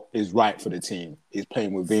doing what is right for the team. He's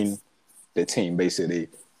playing within the team, basically.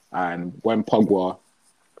 And when he plays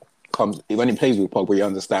with Pogba, you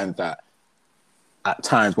understand that at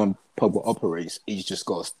times when Pogba operates, he's just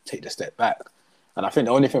got to take the step back. And I think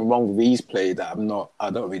the only thing wrong with his play that I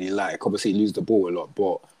don't really like, obviously he loses the ball a lot,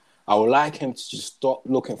 but I would like him to just stop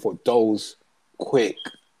looking for those quick,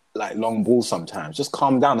 long balls sometimes. Just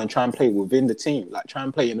calm down and try and play within the team, try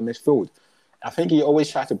and play in the midfield. I think he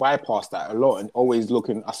always tries to bypass that a lot and always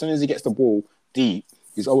looking, as soon as he gets the ball deep,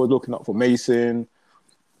 he's always looking up for Mason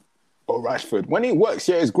or Rashford. When it works,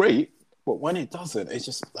 yeah, it's great. But when it doesn't, it's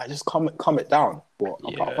just calm it down. But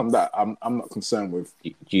apart from that, I'm not concerned with.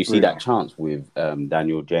 Do you see that chance with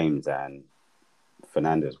Daniel James and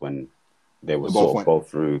Fernandes when they were both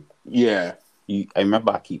through? Yeah. I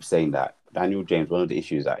remember I keep saying that Daniel James, one of the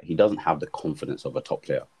issues is that he doesn't have the confidence of a top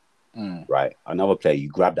player. Right? Another player, you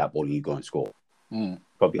grab that ball and you go and score.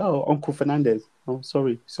 Probably, Uncle Fernandes. Oh,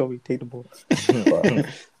 sorry, take the ball.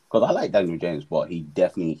 Because I like Daniel James, but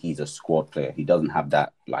he's a squad player. He doesn't have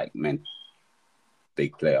that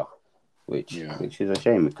big player, which is a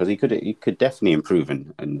shame because he could definitely improve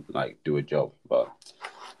and do a job. But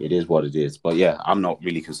it is what it is. But yeah, I'm not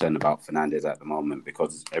really concerned about Fernandes at the moment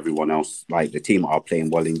because everyone else, the team, are playing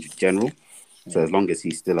well in general. So as long as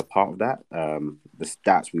he's still a part of that, the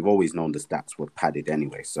stats, we've always known the stats were padded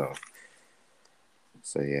anyway. So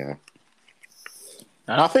yeah.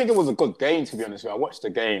 And I think it was a good game, to be honest with you. I watched the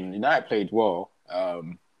game. United played well.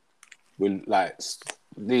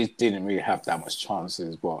 These didn't really have that much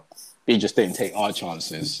chances, but we just didn't take our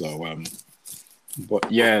chances. So,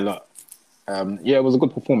 but yeah, look, it was a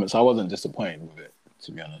good performance. I wasn't disappointed with it,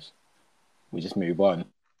 to be honest. We just move on.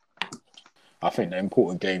 I think the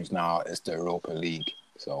important games now is the Europa League.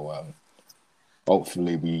 So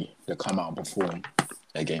hopefully they come out and perform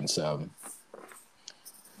against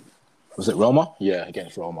was it Roma? Yeah,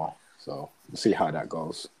 against Roma. So we'll see how that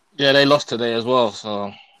goes. Yeah, they lost today as well.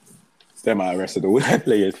 So they might arrested all their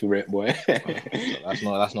players for it, boy.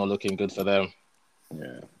 So that's not looking good for them.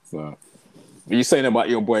 Yeah. So what are you saying about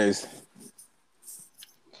your boys?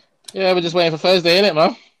 Yeah, we're just waiting for Thursday, innit,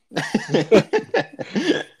 man?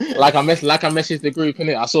 like I messaged the group,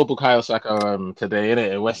 innit? I saw Bukayo Saka today,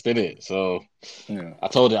 innit, in West, innit? So yeah. I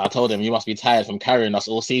told him you must be tired from carrying us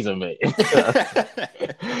all season, mate.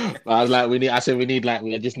 But I was like, we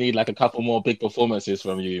just need like a couple more big performances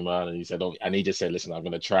from you, man. And he said, and he just said, listen, I'm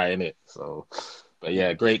gonna try, innit? So but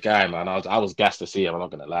yeah, great guy, man. I was gassed to see him. I'm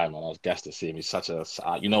not gonna lie, man. I was gassed to see him. He's such a,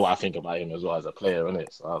 you know what I think about him as well as a player,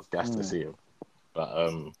 innit? So I was gassed to see him.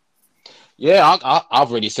 But yeah,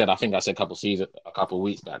 I've already said. I think I said a couple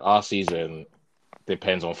weeks back. Our season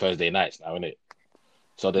depends on Thursday nights now, innit?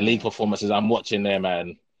 So the league performances I'm watching there,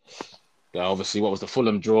 man. Yeah, obviously, what was the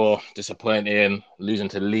Fulham draw? Disappointing. Losing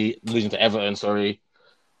to Everton. Sorry,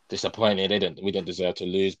 disappointing. We didn't deserve to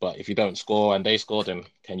lose. But if you don't score and they scored, then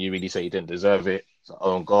can you really say you didn't deserve it? It's an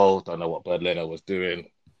own goal. Don't know what Bird Leno was doing.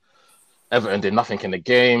 Everton did nothing in the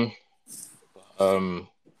game.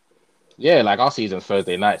 Yeah, like our season's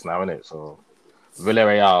Thursday nights now, isn't it? So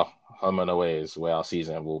Villarreal, home and away, is where our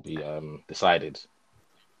season will be decided.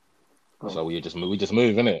 So we just move,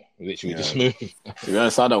 innit? Literally just move. To be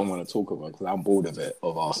honest, I don't want to talk about it because I'm bored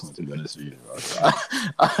of Arsenal, to be honest with you.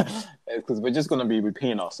 Because we're just going to be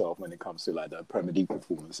repeating ourselves when it comes to like the Premier League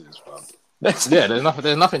performances. Yeah, there's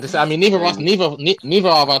nothing to say. I mean, neither of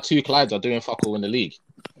our two Clydes are doing fuck all in the league.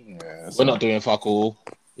 Yeah, we're not doing fuck all.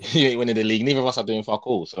 You ain't winning the league. Neither of us are doing fuck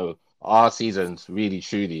all. So our season's really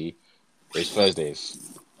truly is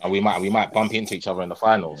Thursdays, and we might bump into each other in the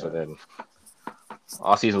final. Yeah. So then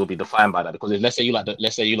our season will be defined by that. Because let's say you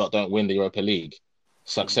lot don't win the Europa League,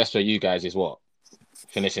 success for you guys is what?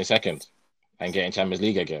 Finishing second and getting Champions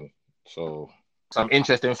League again. So some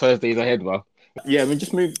interesting Thursdays ahead, bro. Yeah, I mean,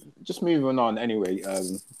 just moving on anyway.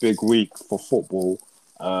 Big week for football.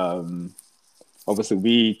 Obviously,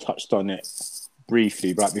 we touched on it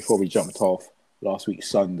briefly right before we jumped off last week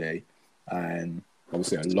Sunday, and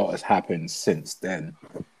obviously a lot has happened since then.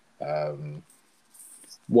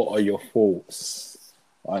 What are your thoughts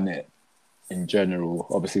on it in general?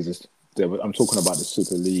 Obviously, I'm talking about the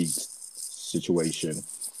Super League situation.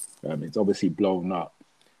 It's obviously blown up.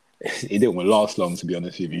 It didn't last long, to be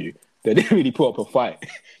honest with you. They didn't really put up a fight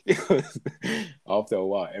because after a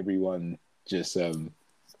while, everyone just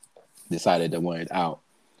decided they wanted out.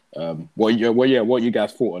 What you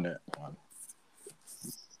guys thought on it?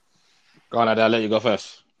 Go on, I'll let you go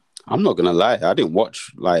first. I'm not gonna lie, I didn't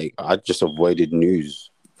watch. I just avoided news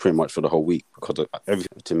pretty much for the whole week because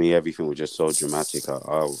everything was just so dramatic.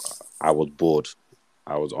 I was bored.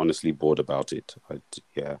 I was honestly bored about it.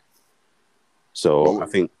 Yeah. So I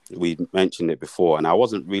think we mentioned it before, and I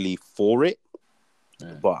wasn't really for it.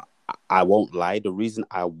 Yeah. But I won't lie. The reason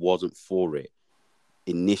I wasn't for it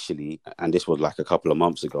initially, and this was like a couple of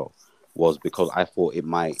months ago, was because I thought it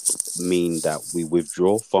might mean that we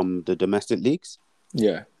withdraw from the domestic leagues.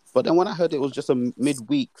 Yeah. But then when I heard it was just a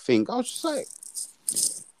midweek thing, I was just like,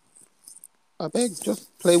 I beg,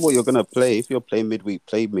 just play what you're going to play. If you're playing midweek,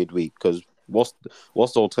 play midweek. Because what's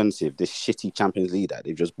the alternative? This shitty Champions League that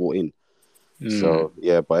they've just brought in. So,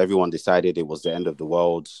 yeah, but everyone decided it was the end of the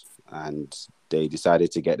world. And they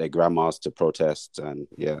decided to get their grandmas to protest. And,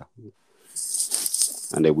 yeah.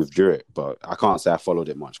 And they withdrew it. But I can't say I followed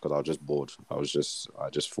it much because I was just bored. I just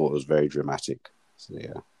thought it was very dramatic. So,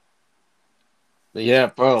 yeah. Yeah,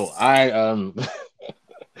 bro.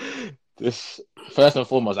 This first and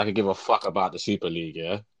foremost, I could give a fuck about the Super League,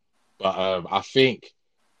 yeah. But I think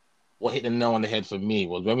what hit the nail on the head for me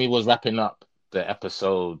was when we was wrapping up the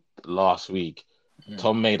episode last week.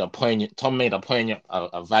 Tom made a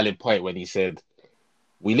valid point when he said,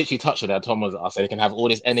 we literally touched on that. I said, he can have all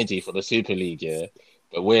this energy for the Super League, yeah,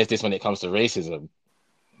 but where's this when it comes to racism?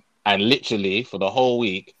 And literally for the whole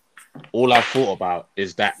week, all I've thought about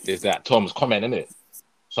is that Tom's comment, innit?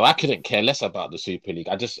 So I couldn't care less about the Super League.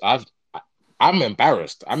 I'm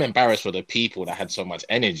embarrassed. I'm embarrassed for the people that had so much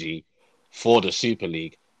energy for the Super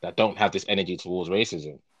League that don't have this energy towards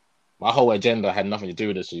racism. My whole agenda had nothing to do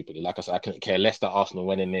with the Super League. Like I said, I couldn't care less that Arsenal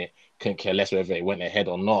went in it, couldn't care less whether it went ahead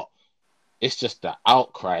or not. It's just the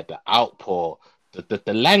outcry, the outpour,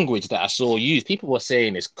 the language that I saw used. People were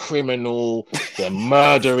saying it's criminal, they're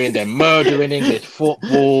murdering English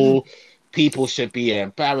football. People should be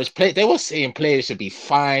embarrassed. They were saying players should be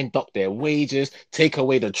fined, dock their wages, take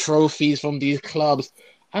away the trophies from these clubs.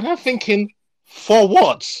 And I'm thinking, for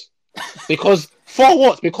what? Because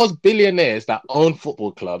billionaires that own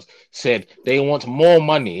football clubs said they want more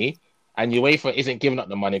money, and UEFA isn't giving up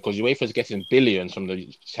the money because UEFA is getting billions from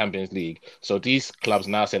the Champions League. So these clubs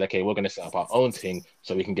now said, okay, we're going to set up our own thing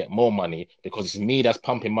so we can get more money because it's me that's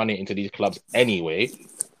pumping money into these clubs anyway.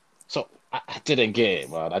 So I didn't get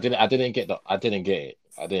it, man. I didn't get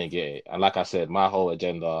it. And like I said, my whole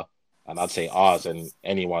agenda, and I'd say ours and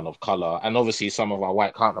anyone of color, and obviously some of our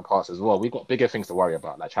white counterparts as well, we've got bigger things to worry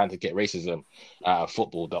about, like trying to get racism out of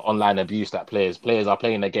football, the online abuse that players are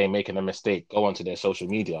playing the game, making a mistake, go onto their social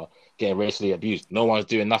media, getting racially abused. No one's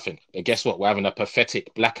doing nothing. But guess what? We're having a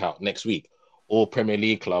pathetic blackout next week. All Premier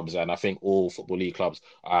League clubs and I think all Football League clubs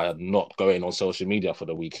are not going on social media for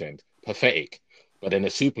the weekend. Pathetic. But then the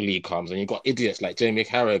Super League comes and you've got idiots like Jamie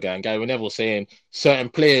Carragher and Gary Neville saying certain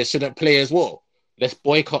players shouldn't play as well. Let's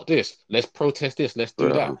boycott this. Let's protest this. Let's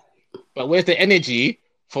do that. But where's the energy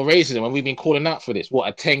for racism when we've been calling out for this? What,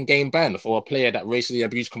 a 10-game ban for a player that racially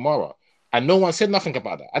abused Kamara? And no one said nothing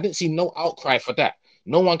about that. I didn't see no outcry for that.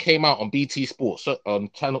 No one came out on BT Sports,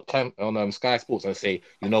 on Sky Sports and say,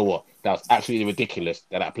 you know what, that was absolutely ridiculous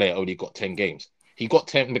that player only got 10 games. He got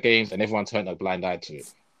 10 games and everyone turned a blind eye to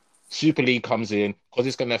it. Super League comes in because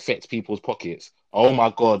it's going to affect people's pockets. Oh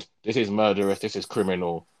my God, this is murderous. This is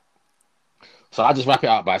criminal. So I just wrap it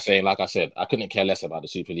up by saying, like I said, I couldn't care less about the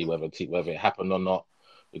Super League, whether it happened or not.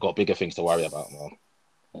 We've got bigger things to worry about, man.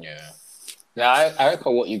 Yeah, I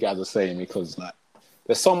echo what you guys are saying because like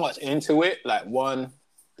there's so much into it. Like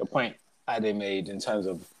the point Ade made in terms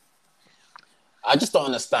of, I just don't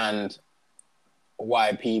understand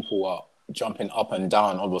why people are jumping up and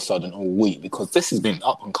down all of a sudden all week because this has been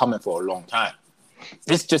up and coming for a long time.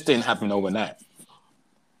 This just didn't happen overnight.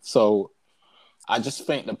 So I just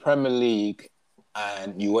think the Premier League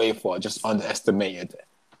and UEFA just underestimated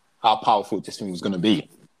how powerful this thing was going to be.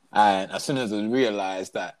 And as soon as they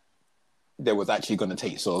realized that they was actually going to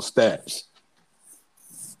take those steps,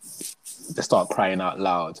 they start crying out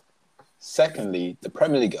loud. Secondly, the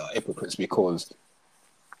Premier League are hypocrites because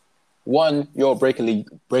one, you're a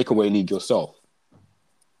breakaway league yourself.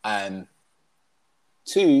 And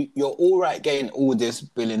two, you're all right getting all these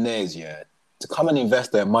billionaires here to come and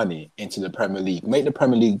invest their money into the Premier League, make the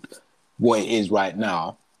Premier League what it is right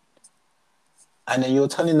now, and then you're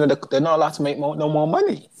telling them that they're not allowed to make no more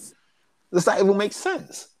money. Does that even make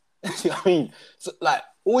sense? You know what I mean? So, like,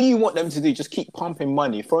 all you want them to do is just keep pumping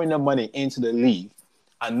money, throwing their money into the league,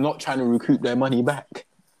 and not trying to recoup their money back.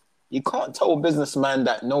 You can't tell a businessman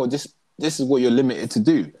that, no, this is what you're limited to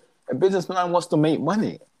do. A businessman wants to make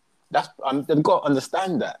money. They've got to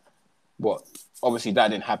understand that. But obviously that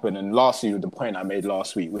didn't happen. And lastly, the point I made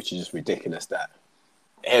last week, which is just ridiculous, that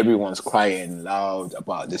everyone's crying loud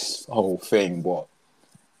about this whole thing, but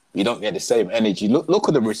you don't get the same energy. Look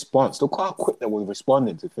at the response. Look how quick they were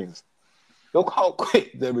responding to things. Look how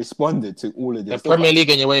quick they responded to all of this. The Premier League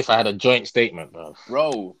and UEFA had a joint statement,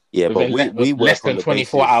 bro. Yeah, but we work less than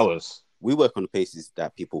 24 hours. We work on the basis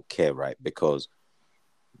that people care, right? Because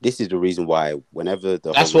this is the reason why whenever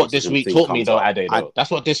that's what this week taught me, though, Ade.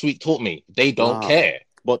 That's what this week taught me. They don't care.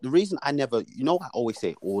 But the reason I always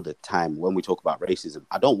say all the time when we talk about racism,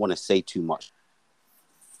 I don't want to say too much.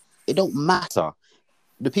 It don't matter.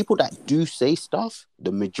 The people that do say stuff,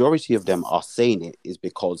 the majority of them are saying it is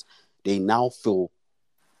because they now feel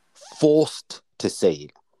forced to say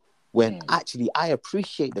it. When actually I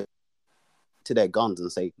appreciate them to their guns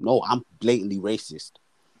and say, no, I'm blatantly racist.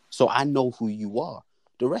 So I know who you are.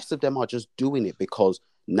 The rest of them are just doing it because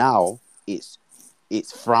now it's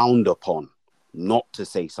frowned upon not to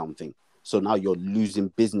say something. So now you're losing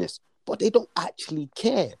business. But they don't actually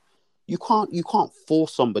care. You can't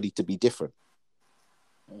force somebody to be different.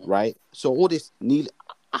 Right? So all this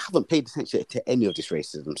I haven't paid attention to any of this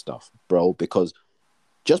racism stuff, bro, because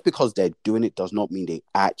just because they're doing it does not mean they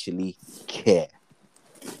actually care.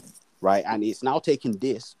 Right? And it's now taking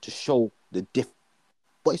this to show the difference.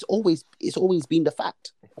 But it's always been the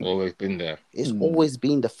fact. Always been there. It's always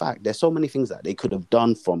been the fact. There's so many things that they could have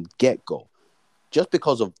done from get-go. Just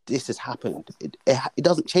because of this has happened, it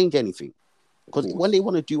doesn't change anything. Because when they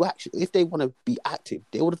want to do action, if they want to be active,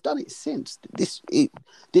 they would have done it since.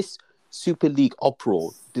 This Super League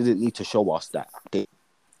uproar didn't need to show us that.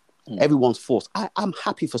 Everyone's forced. I'm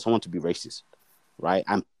happy for someone to be racist, right?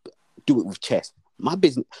 And do it with chest. My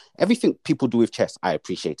business, everything people do with chest, I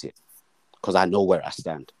appreciate it because I know where I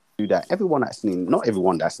stand. Do that. Everyone that's kneeling, not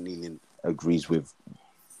everyone that's kneeling agrees with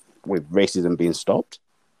racism being stopped.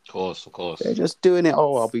 Of course. They're just doing it.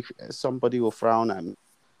 Somebody will frown at me.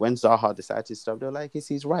 When Zaha decided to stop, they're like,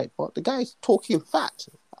 he's right. But the guy's talking fact.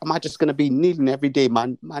 Am I just going to be kneeling every day?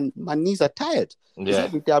 My knees are tired. Yeah.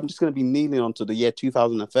 Every day I'm just going to be kneeling until the year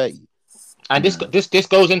 2030. And this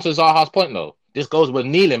goes into Zaha's point, though. This goes with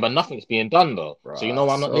kneeling, but nothing's being done, though. So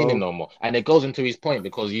I'm not kneeling no more. And it goes into his point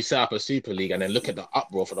because you set up a Super League and then look at the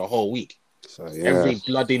uproar for the whole week. So, yeah. Every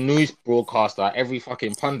bloody news broadcaster, every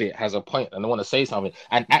fucking pundit has a point and they want to say something.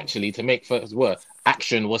 And actually, to make first word,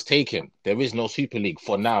 action was taken. There is no Super League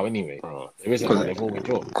for now, anyway. There isn't. They've all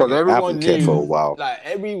withdrawn. Because everyone knew, for a while. like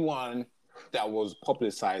everyone that was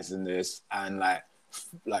publicizing this and like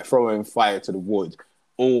throwing fire to the wood,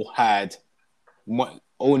 all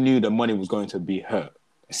knew the money was going to be hurt.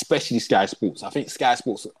 Especially Sky Sports. I think Sky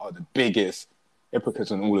Sports are the biggest hypocrites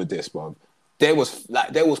in all of this, bro. They was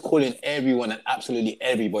calling everyone and absolutely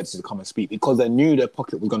everybody to come and speak because they knew their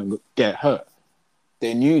pocket was going to get hurt.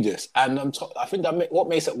 They knew this, and I think what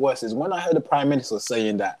makes it worse is when I heard the Prime Minister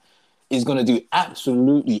saying that he's going to do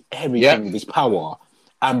absolutely everything with his power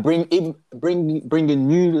and bring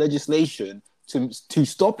new legislation to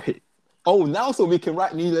stop it. Oh, now so we can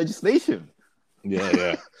write new legislation.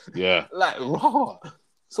 Yeah. Like raw.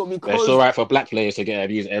 So because it's all right for black players to get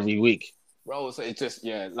abused every week. Bro, so it's just,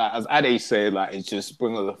 like as Ade said, like it's just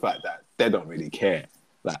bringing up the fact that they don't really care.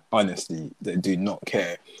 Like honestly, they do not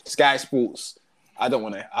care. Sky Sports, I don't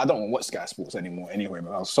want to watch Sky Sports anymore anyway,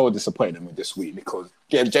 but I was so disappointed with this week because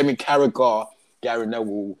Jamie Carragher, Gary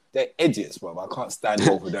Neville, they're idiots, bro. I can't stand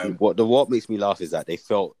both of them. What makes me laugh is that they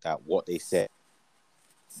felt that what they said,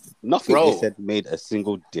 nothing they said made a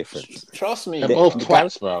single difference. Trust me. They're both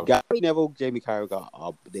twats, bro. Gary Neville, Jamie Carragher,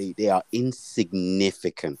 they are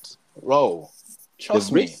insignificant. Bro,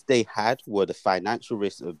 trust me. The risks they had were the financial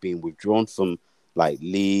risks of being withdrawn from like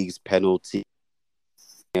leagues, penalties,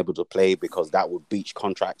 able to play because that would breach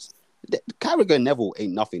contracts. Carragher and Neville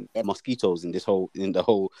ain't nothing. They're mosquitoes in the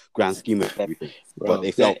whole grand scheme of everything. Bro, but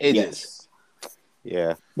they felt idiots.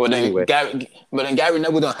 Yeah. But then anyway. Gary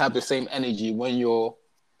Neville don't have the same energy when your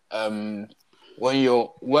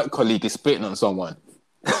work colleague is spitting on someone.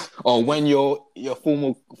 Or when one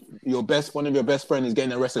of your best friends is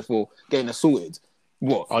getting arrested for getting assaulted.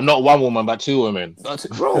 What? Oh, not one woman, but two women.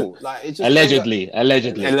 Bro, like it just allegedly.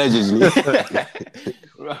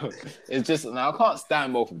 Bro, it's just now I can't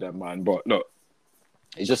stand both of them, man. But look,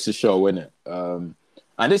 it's just a show, isn't it? And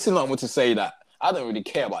this is not what to say that I don't really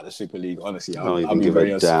care about the Super League. Honestly, I don't give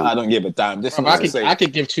a damn. I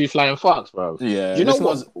could give two flying fucks, bro. Yeah, you know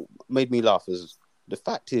what made me laugh is the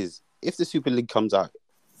fact is if the Super League comes out,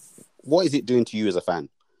 what is it doing to you as a fan?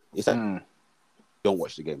 It's like don't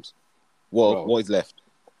watch the games. What is left?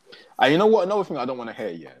 And you know what? Another thing I don't want to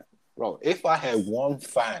hear, bro. If I hear one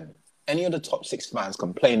fan, any of the top 6 fans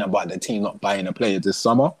complain about the team not buying a player this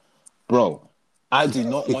summer, bro, I do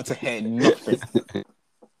not want to hear nothing,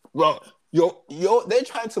 bro. They're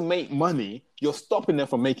trying to make money. You're stopping them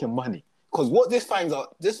from making money because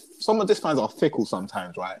some of these fans are fickle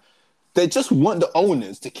sometimes, right? They just want the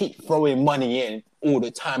owners to keep throwing money in all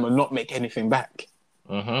the time and not make anything back.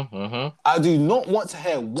 I do not want to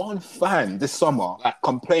hear one fan this summer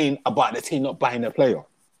complain about the team not buying a player.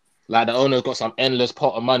 Like the owner's got some endless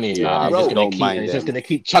pot of money, he's just gonna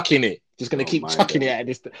keep chucking it. Just gonna keep chucking it at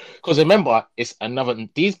this. Because remember, it's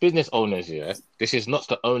these business owners, this is not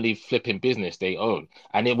the only flipping business they own.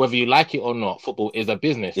 And whether you like it or not, football is a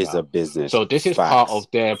business. It's a business. So this is part of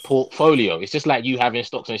their portfolio. It's just like you having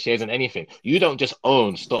stocks and shares in anything. You don't just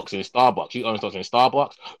own stocks in Starbucks. You own stocks in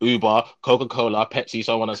Starbucks, Uber, Coca-Cola, Pepsi,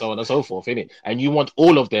 so on and so on and so forth, innit? And you want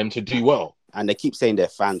all of them to do well. And they keep saying they're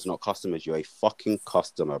fans, not customers. You're a fucking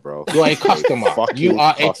customer, bro. You're a customer. You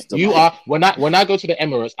are. When I go to the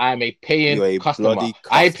Emirates, I am a paying customer.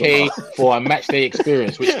 I pay for a match day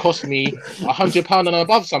experience, which costs me £100 and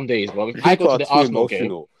above some days, bro. If I go to the Arsenal game,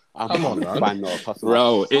 come on, man.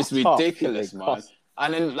 Bro, it's ridiculous, man.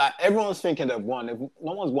 And then like everyone's thinking they've won. No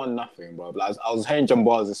one's won nothing, bro. Like, I was hearing John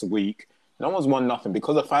Bars this week. No one's won nothing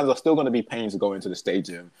because the fans are still going to be paying to go into the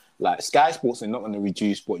stadium. Like Sky Sports are not going to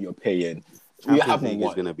reduce what you're paying. You haven't won.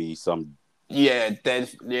 It's going to be some. Like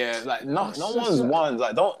no one's won.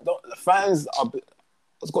 Like don't the fans are.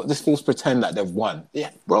 It's got this false pretend that they've won.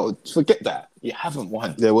 Yeah, bro, forget that. You haven't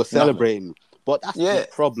won. They were celebrating, but that's the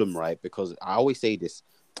problem, right? Because I always say this,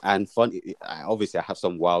 and funny. Obviously, I have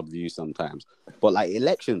some wild views sometimes, but like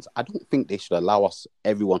elections, I don't think they should allow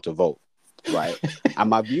everyone to vote. right? And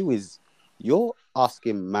my view is, you're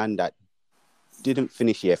asking man that didn't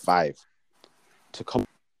finish year 5 to come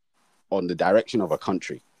on the direction of a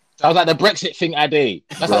country. Sounds like the Brexit thing, Ade.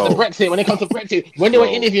 That's like the Bro. Brexit. When it comes to Brexit, when they were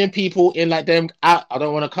Bro. interviewing people in like them out, I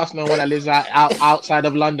don't want to cuss no one that lives outside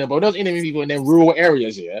of London, but when they was interviewing people in them rural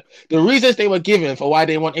areas, yeah, the reasons they were given for why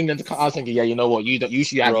they want England to come, I was thinking, yeah, you know what, you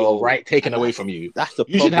should have your Bro, right taken and away from you. That's the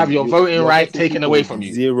You should problem. have your voting You're right getting taken people away with from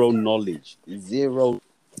you. Zero knowledge,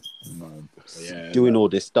 doing all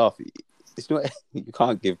this stuff. It's not. You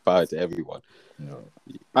can't give power to everyone. No.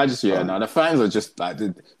 Now the fans are just like,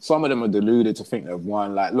 some of them are deluded to think they've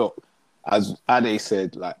won. Like, look, as Ade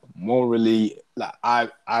said, like morally, like I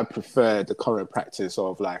prefer the current practice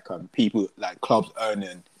of like people like clubs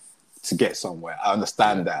earning to get somewhere. I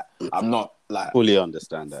understand that. I'm not like Fully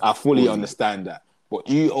understand that. I fully understand that. But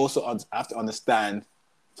you also have to understand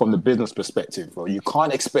from the business perspective, bro. You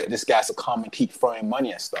can't expect this guy to come and keep throwing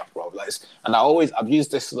money at stuff, bro. Like, and I've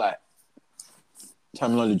used this like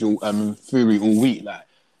terminology theory all week. Like,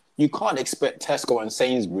 you can't expect Tesco and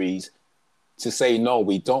Sainsbury's to say no,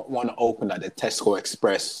 we don't want to open like the Tesco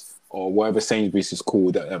Express or whatever Sainsbury's is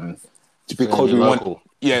called, because we local.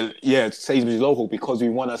 want Sainsbury's local because we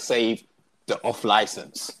want to save the off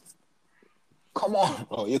license. Come on,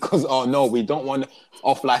 bro. Because we don't want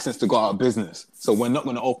off license to go out of business, so we're not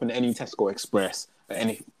going to open any Tesco Express or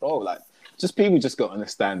any. Bro, like, just people just got to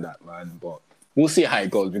understand that, man. But we'll see how it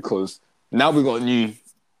goes because now we've got a new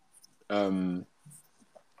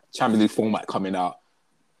Champions League format coming out.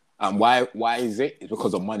 And why is it? It's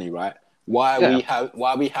because of money, right? Why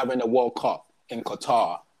are we having a World Cup in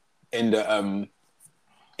Qatar in the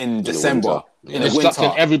in December in the Disrupting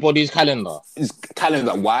winter? everybody's calendar. It's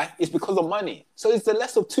calendar. Why? It's because of money. So it's the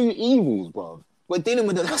less of two evils, bro. We're dealing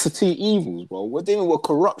with the less of two evils, bro. We're dealing with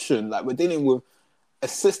corruption. Like, we're dealing with a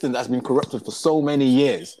system that's been corrupted for so many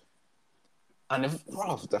years. And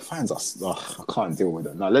the fans are, I can't deal with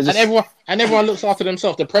it. No, let's just... And everyone looks after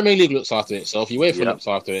themselves. The Premier League looks after itself. UEFA looks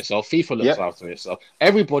after itself. FIFA looks after itself.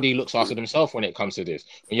 Everybody looks after themselves when it comes to this.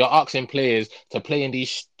 When you're asking players to play in these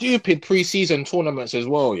stupid pre-season tournaments as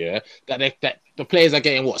well, that the players are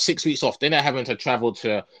getting 6 weeks off. They're not having to travel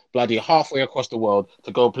to bloody halfway across the world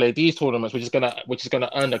to go play these tournaments, which is gonna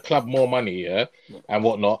earn the club more money, and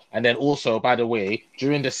whatnot. And then also, by the way,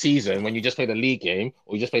 during the season, when you just play the league game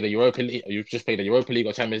or you just play the Europa League,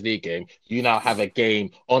 or Champions League game, you now have a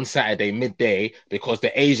game on Saturday midday because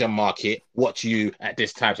the Asian market watch you at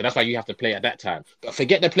this time. So that's why you have to play at that time. But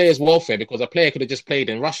forget the players' welfare, because a player could have just played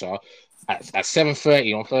in Russia at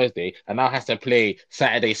 7:30 on Thursday and now has to play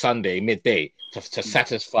Saturday, Sunday, midday to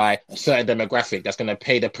satisfy a certain demographic that's going to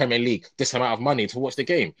pay the Premier League this amount of money to watch the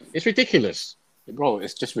game. It's ridiculous. Bro,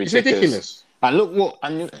 it's just ridiculous. It's ridiculous. And look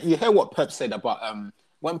you hear what Pep said about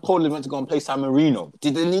when Poland went to go and play San Marino.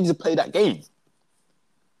 Did they need to play that game?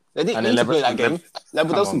 They didn't need to play that game.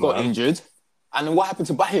 Lewandowski got injured. And what happened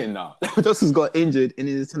to Bayern now? Lewandowski's got injured in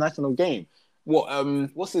his international game.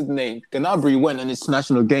 What's his name? Gnabry went on his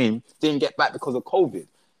international game, didn't get back because of COVID.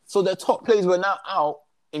 So their top players were now out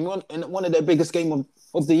in one of their biggest games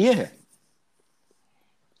of the year.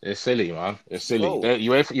 It's silly, man. It's silly.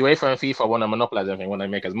 UEFA and FIFA want to monopolize everything, want to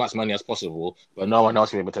make as much money as possible, but no one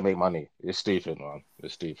else will be able to make money. It's stupid, man.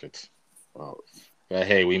 It's stupid. Wow. But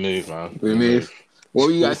hey, we move, man. We move. What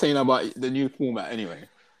were you guys saying about the new format anyway?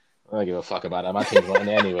 I don't give a fuck about that. My team's not in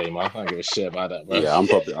there anyway, man. I don't give a shit about that, bro. Yeah,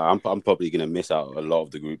 I'm probably gonna miss out a lot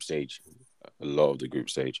of the group stage.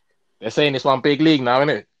 They're saying it's one big league now, isn't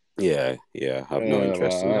it? Yeah. I have no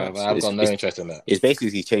interest in that. I've got no interest in that. It's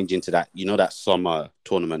basically changing to that, that summer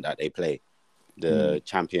tournament that they play, the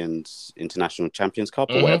International Champions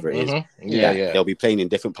Cup or whatever it is. Yeah. They'll be playing in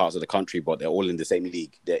different parts of the country, but they're all in the same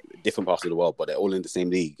league. They're different parts of the world, but they're all in the same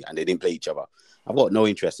league, and they didn't play each other. I've got no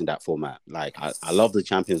interest in that format. Like, I love the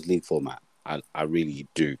Champions League format. I really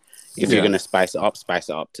do. If you're going to spice it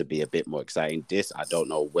up to be a bit more exciting. I don't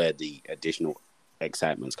know where the additional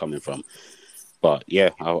excitement's coming from. But yeah,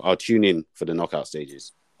 I'll tune in for the knockout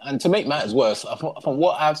stages. And to make matters worse, from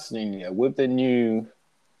what I've seen, with the new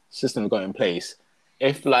system going in place,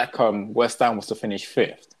 if like West Ham was to finish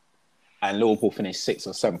 5th and Liverpool finish 6th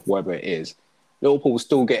or 7th, whatever it is, Liverpool will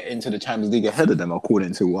still get into the Champions League ahead of them,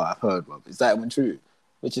 according to what I've heard, Rob. Is that even true?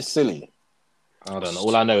 Which is silly. I don't know.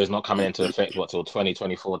 All I know is not coming into effect, till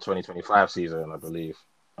 2024, 2025 season, I believe.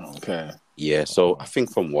 Okay. Yeah, so I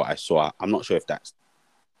think from what I saw, I'm not sure if that's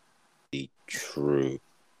true.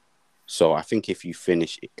 So I think if you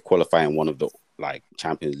finish qualifying one of the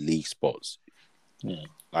Champions League spots,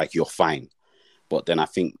 you're fine. But then I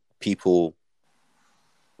think people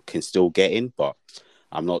can still get in, but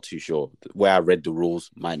I'm not too sure. Where I read the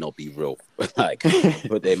rules might not be real, like,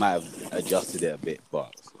 but they might have adjusted it a bit.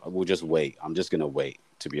 But we'll just wait. I'm just gonna wait,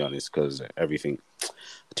 to be honest, because everything.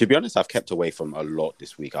 To be honest, I've kept away from a lot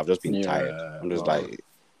this week. I've just been tired. I'm just like,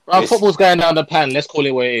 bro, football's going down the pan. Let's call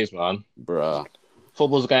it what it is, man. bruh.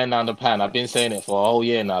 Football's going down the pan. I've been saying it for a whole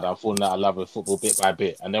year now that I'm falling out of love with football bit by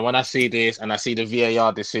bit. And then when I see this and I see the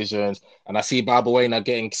VAR decisions and I see Balbuena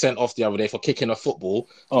getting sent off the other day for kicking a football,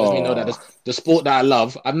 lets me know that the sport that I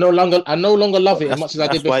love, I no longer love it as much as I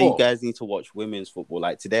did before. That's why you guys need to watch women's football.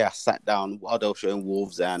 Like today, I sat down while they were showing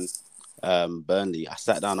Wolves and Burnley. I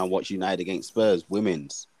sat down and watched United against Spurs,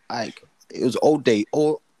 women's. Like, it was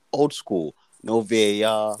old school. No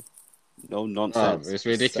VAR. No nonsense. It's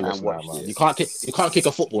ridiculous now, man. You can't kick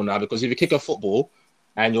a football now, because if you kick a football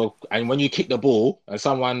and when you kick the ball and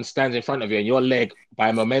someone stands in front of you and your leg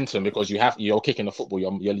by momentum, because you're kicking the football,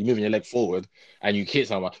 you're moving your leg forward and you kick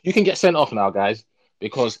someone, you can get sent off now, guys,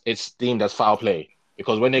 because it's deemed as foul play.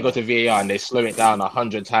 Because when they go to VAR and they slow it down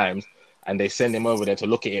 100 times and they send him over there to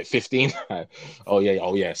look at it 15 times, oh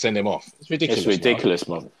yeah, send him off. It's ridiculous,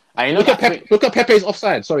 man. I know look at Pepe's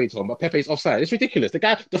offside. Sorry, Tom, but Pepe's offside. It's ridiculous.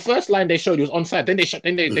 The first line they showed he was onside. Then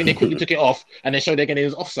they quickly took it off, and they showed again he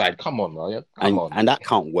was offside. Come on, man. And that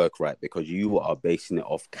can't work, right? Because you are basing it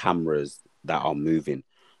off cameras that are moving.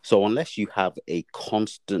 So unless you have a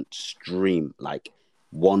constant stream, like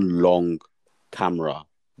one long camera,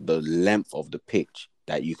 the length of the pitch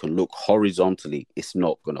that you can look horizontally, it's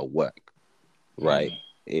not gonna work, right?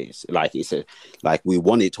 It's like we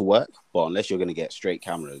want it to work, but unless you're going to get straight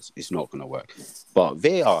cameras, it's not going to work. But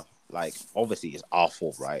VAR, like, obviously it's our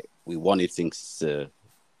fault, right? We wanted things to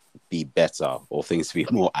be better or things to be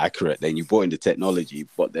more accurate. Then you brought in the technology,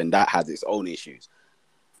 but then that has its own issues.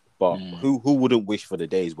 But who wouldn't wish for the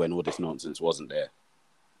days when all this nonsense wasn't there?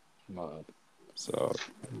 So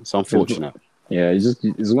it's unfortunate. Yeah,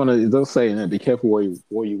 it does say, be careful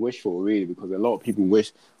what you wish for, really, because a lot of people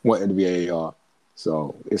wanted VAR.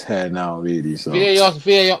 So it's here now, really. So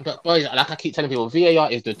VAR, boys, like I keep telling people,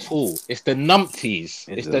 VAR is the tool. It's the numpties.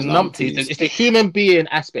 It's the numpties. It's the human being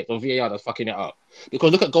aspect of VAR that's fucking it up.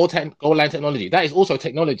 Because look at goal line technology. That is also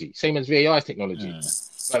technology, same as VAR is technology.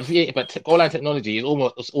 But goal line technology is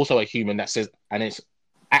also a human that says, and it's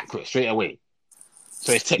accurate straight away.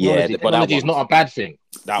 So it's technology. Technology is not a bad thing.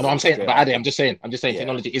 I'm saying, but Adi, I'm just saying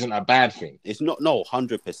technology isn't a bad thing. It's not. No,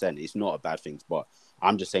 100%. It's not a bad thing, but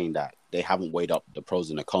I'm just saying that they haven't weighed up the pros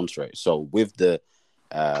and the cons for it. So with the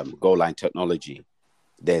goal line technology,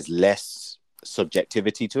 there's less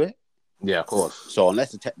subjectivity to it. Yeah, of course. So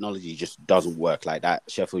unless the technology just doesn't work, like that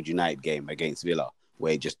Sheffield United game against Villa,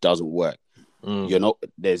 where it just doesn't work,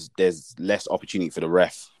 there's less opportunity for the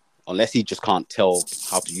ref, unless he just can't tell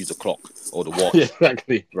how to use the clock or the watch.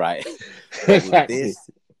 Exactly. Right. Exactly.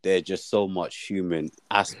 There's just so much human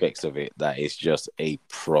aspects of it that it's just a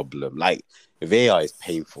problem. Like, VAR is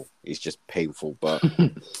painful. It's just painful. But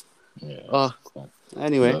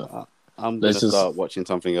anyway, I'm gonna start watching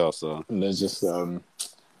something else. So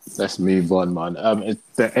let's move on, man. Is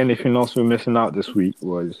there anything else we're missing out this week?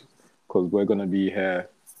 Because we're gonna be here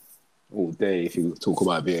all day if you talk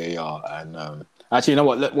about VAR. And actually, you know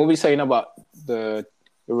what? What are we saying about the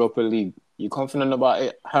Europa League? You confident about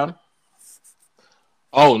it, Ham?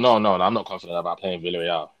 Oh no, I'm not confident about playing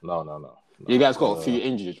Villarreal. No. You guys got a few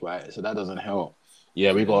injuries, right? So that doesn't help.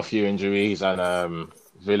 Yeah, we got a few injuries, and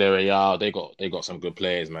Villarreal, they got some good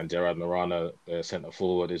players, man. Gerard Morano, the centre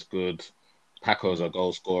forward, is good. Paco's a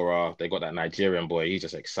goal scorer. They got that Nigerian boy. He's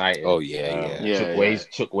just exciting. Oh yeah.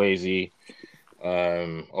 Chukwueze.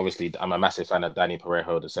 Obviously, I'm a massive fan of Danny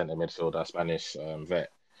Parejo, the centre midfielder, Spanish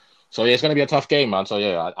vet. So yeah, it's going to be a tough game, man. So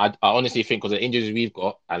yeah, I honestly think because the injuries we've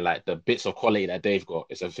got and like the bits of quality that they've got,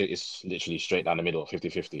 it's literally straight down the middle,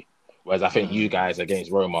 50-50. Whereas I think you guys against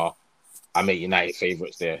Roma, I make United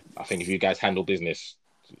favourites there. I think if you guys handle business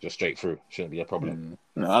just straight through, shouldn't be a problem.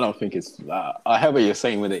 No, I don't think it's. I hear what you're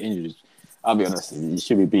saying with the injuries. I'll be honest, you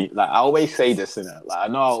should be beat. Like I always say this, innit? Like I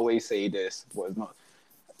know I always say this, but it's not.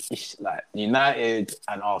 It's like United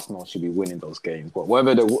and Arsenal should be winning those games, but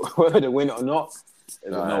whether they win it or not is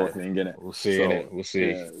another thing, innit? We'll see, innit? We'll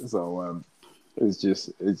see. Yeah, so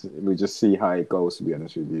we just see how it goes. To be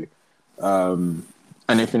honest with you,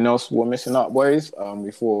 anything else we're missing out, boys?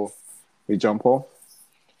 Before we jump off.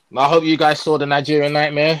 I hope you guys saw the Nigerian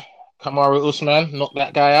Nightmare. Kamaru Usman knocked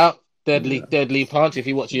that guy out. Deadly punch. If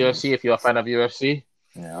you watch UFC, if you're a fan of UFC.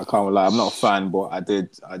 Yeah, I can't lie. I'm not a fan, but I did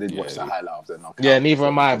watch the highlight of the knockout. Yeah, neither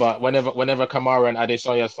am I. But whenever Kamaru and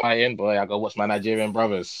Adesanya's fighting, boy, I go watch my Nigerian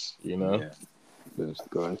brothers. You know. Yeah, it's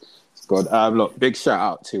good. It's good. Look, big shout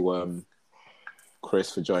out to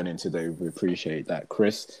Chris for joining today. We appreciate that,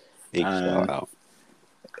 Chris. Big shout out.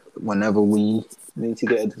 whenever we need to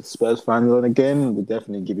get a Spurs fans on again, we'll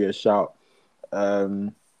definitely give you a shout.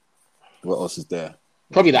 What else is there?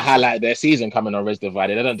 Probably the highlight of their season coming on Res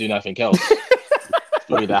Divided. They don't do nothing else.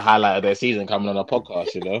 Probably the highlight of their season coming on a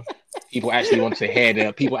podcast. You know, people actually want to hear their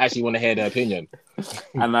opinion.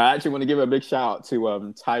 And I actually want to give a big shout out to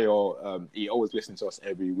Tayo. He always listens to us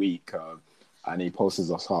every week, and he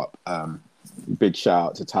posts us up. Big shout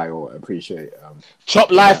out to Tayo. I appreciate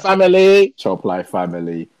Chop Life family. Chop Life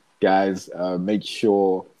family, guys. Make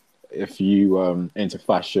sure if you into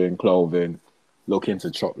fashion, clothing, look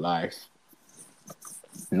into Chop Life.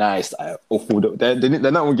 Nice. Affordable.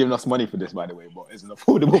 They're not giving us money for this, by the way, but it's an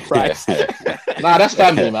affordable price. Nah, that's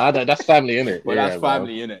family, man. That's family, innit? But that's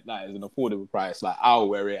family, innit? Like, it's an affordable price. Like, I'll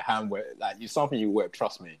wear it, hand wear it. Like, it's something you wear.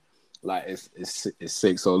 Trust me. Like, it's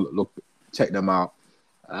sick. So look, check them out.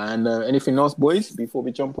 And anything else, boys, before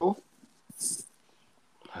we jump off?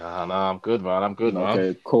 No, I'm good, man.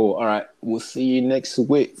 Okay, cool. All right, we'll see you next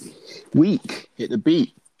week. Hit the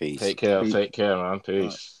beat. Peace. Take care, man.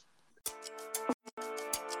 Peace.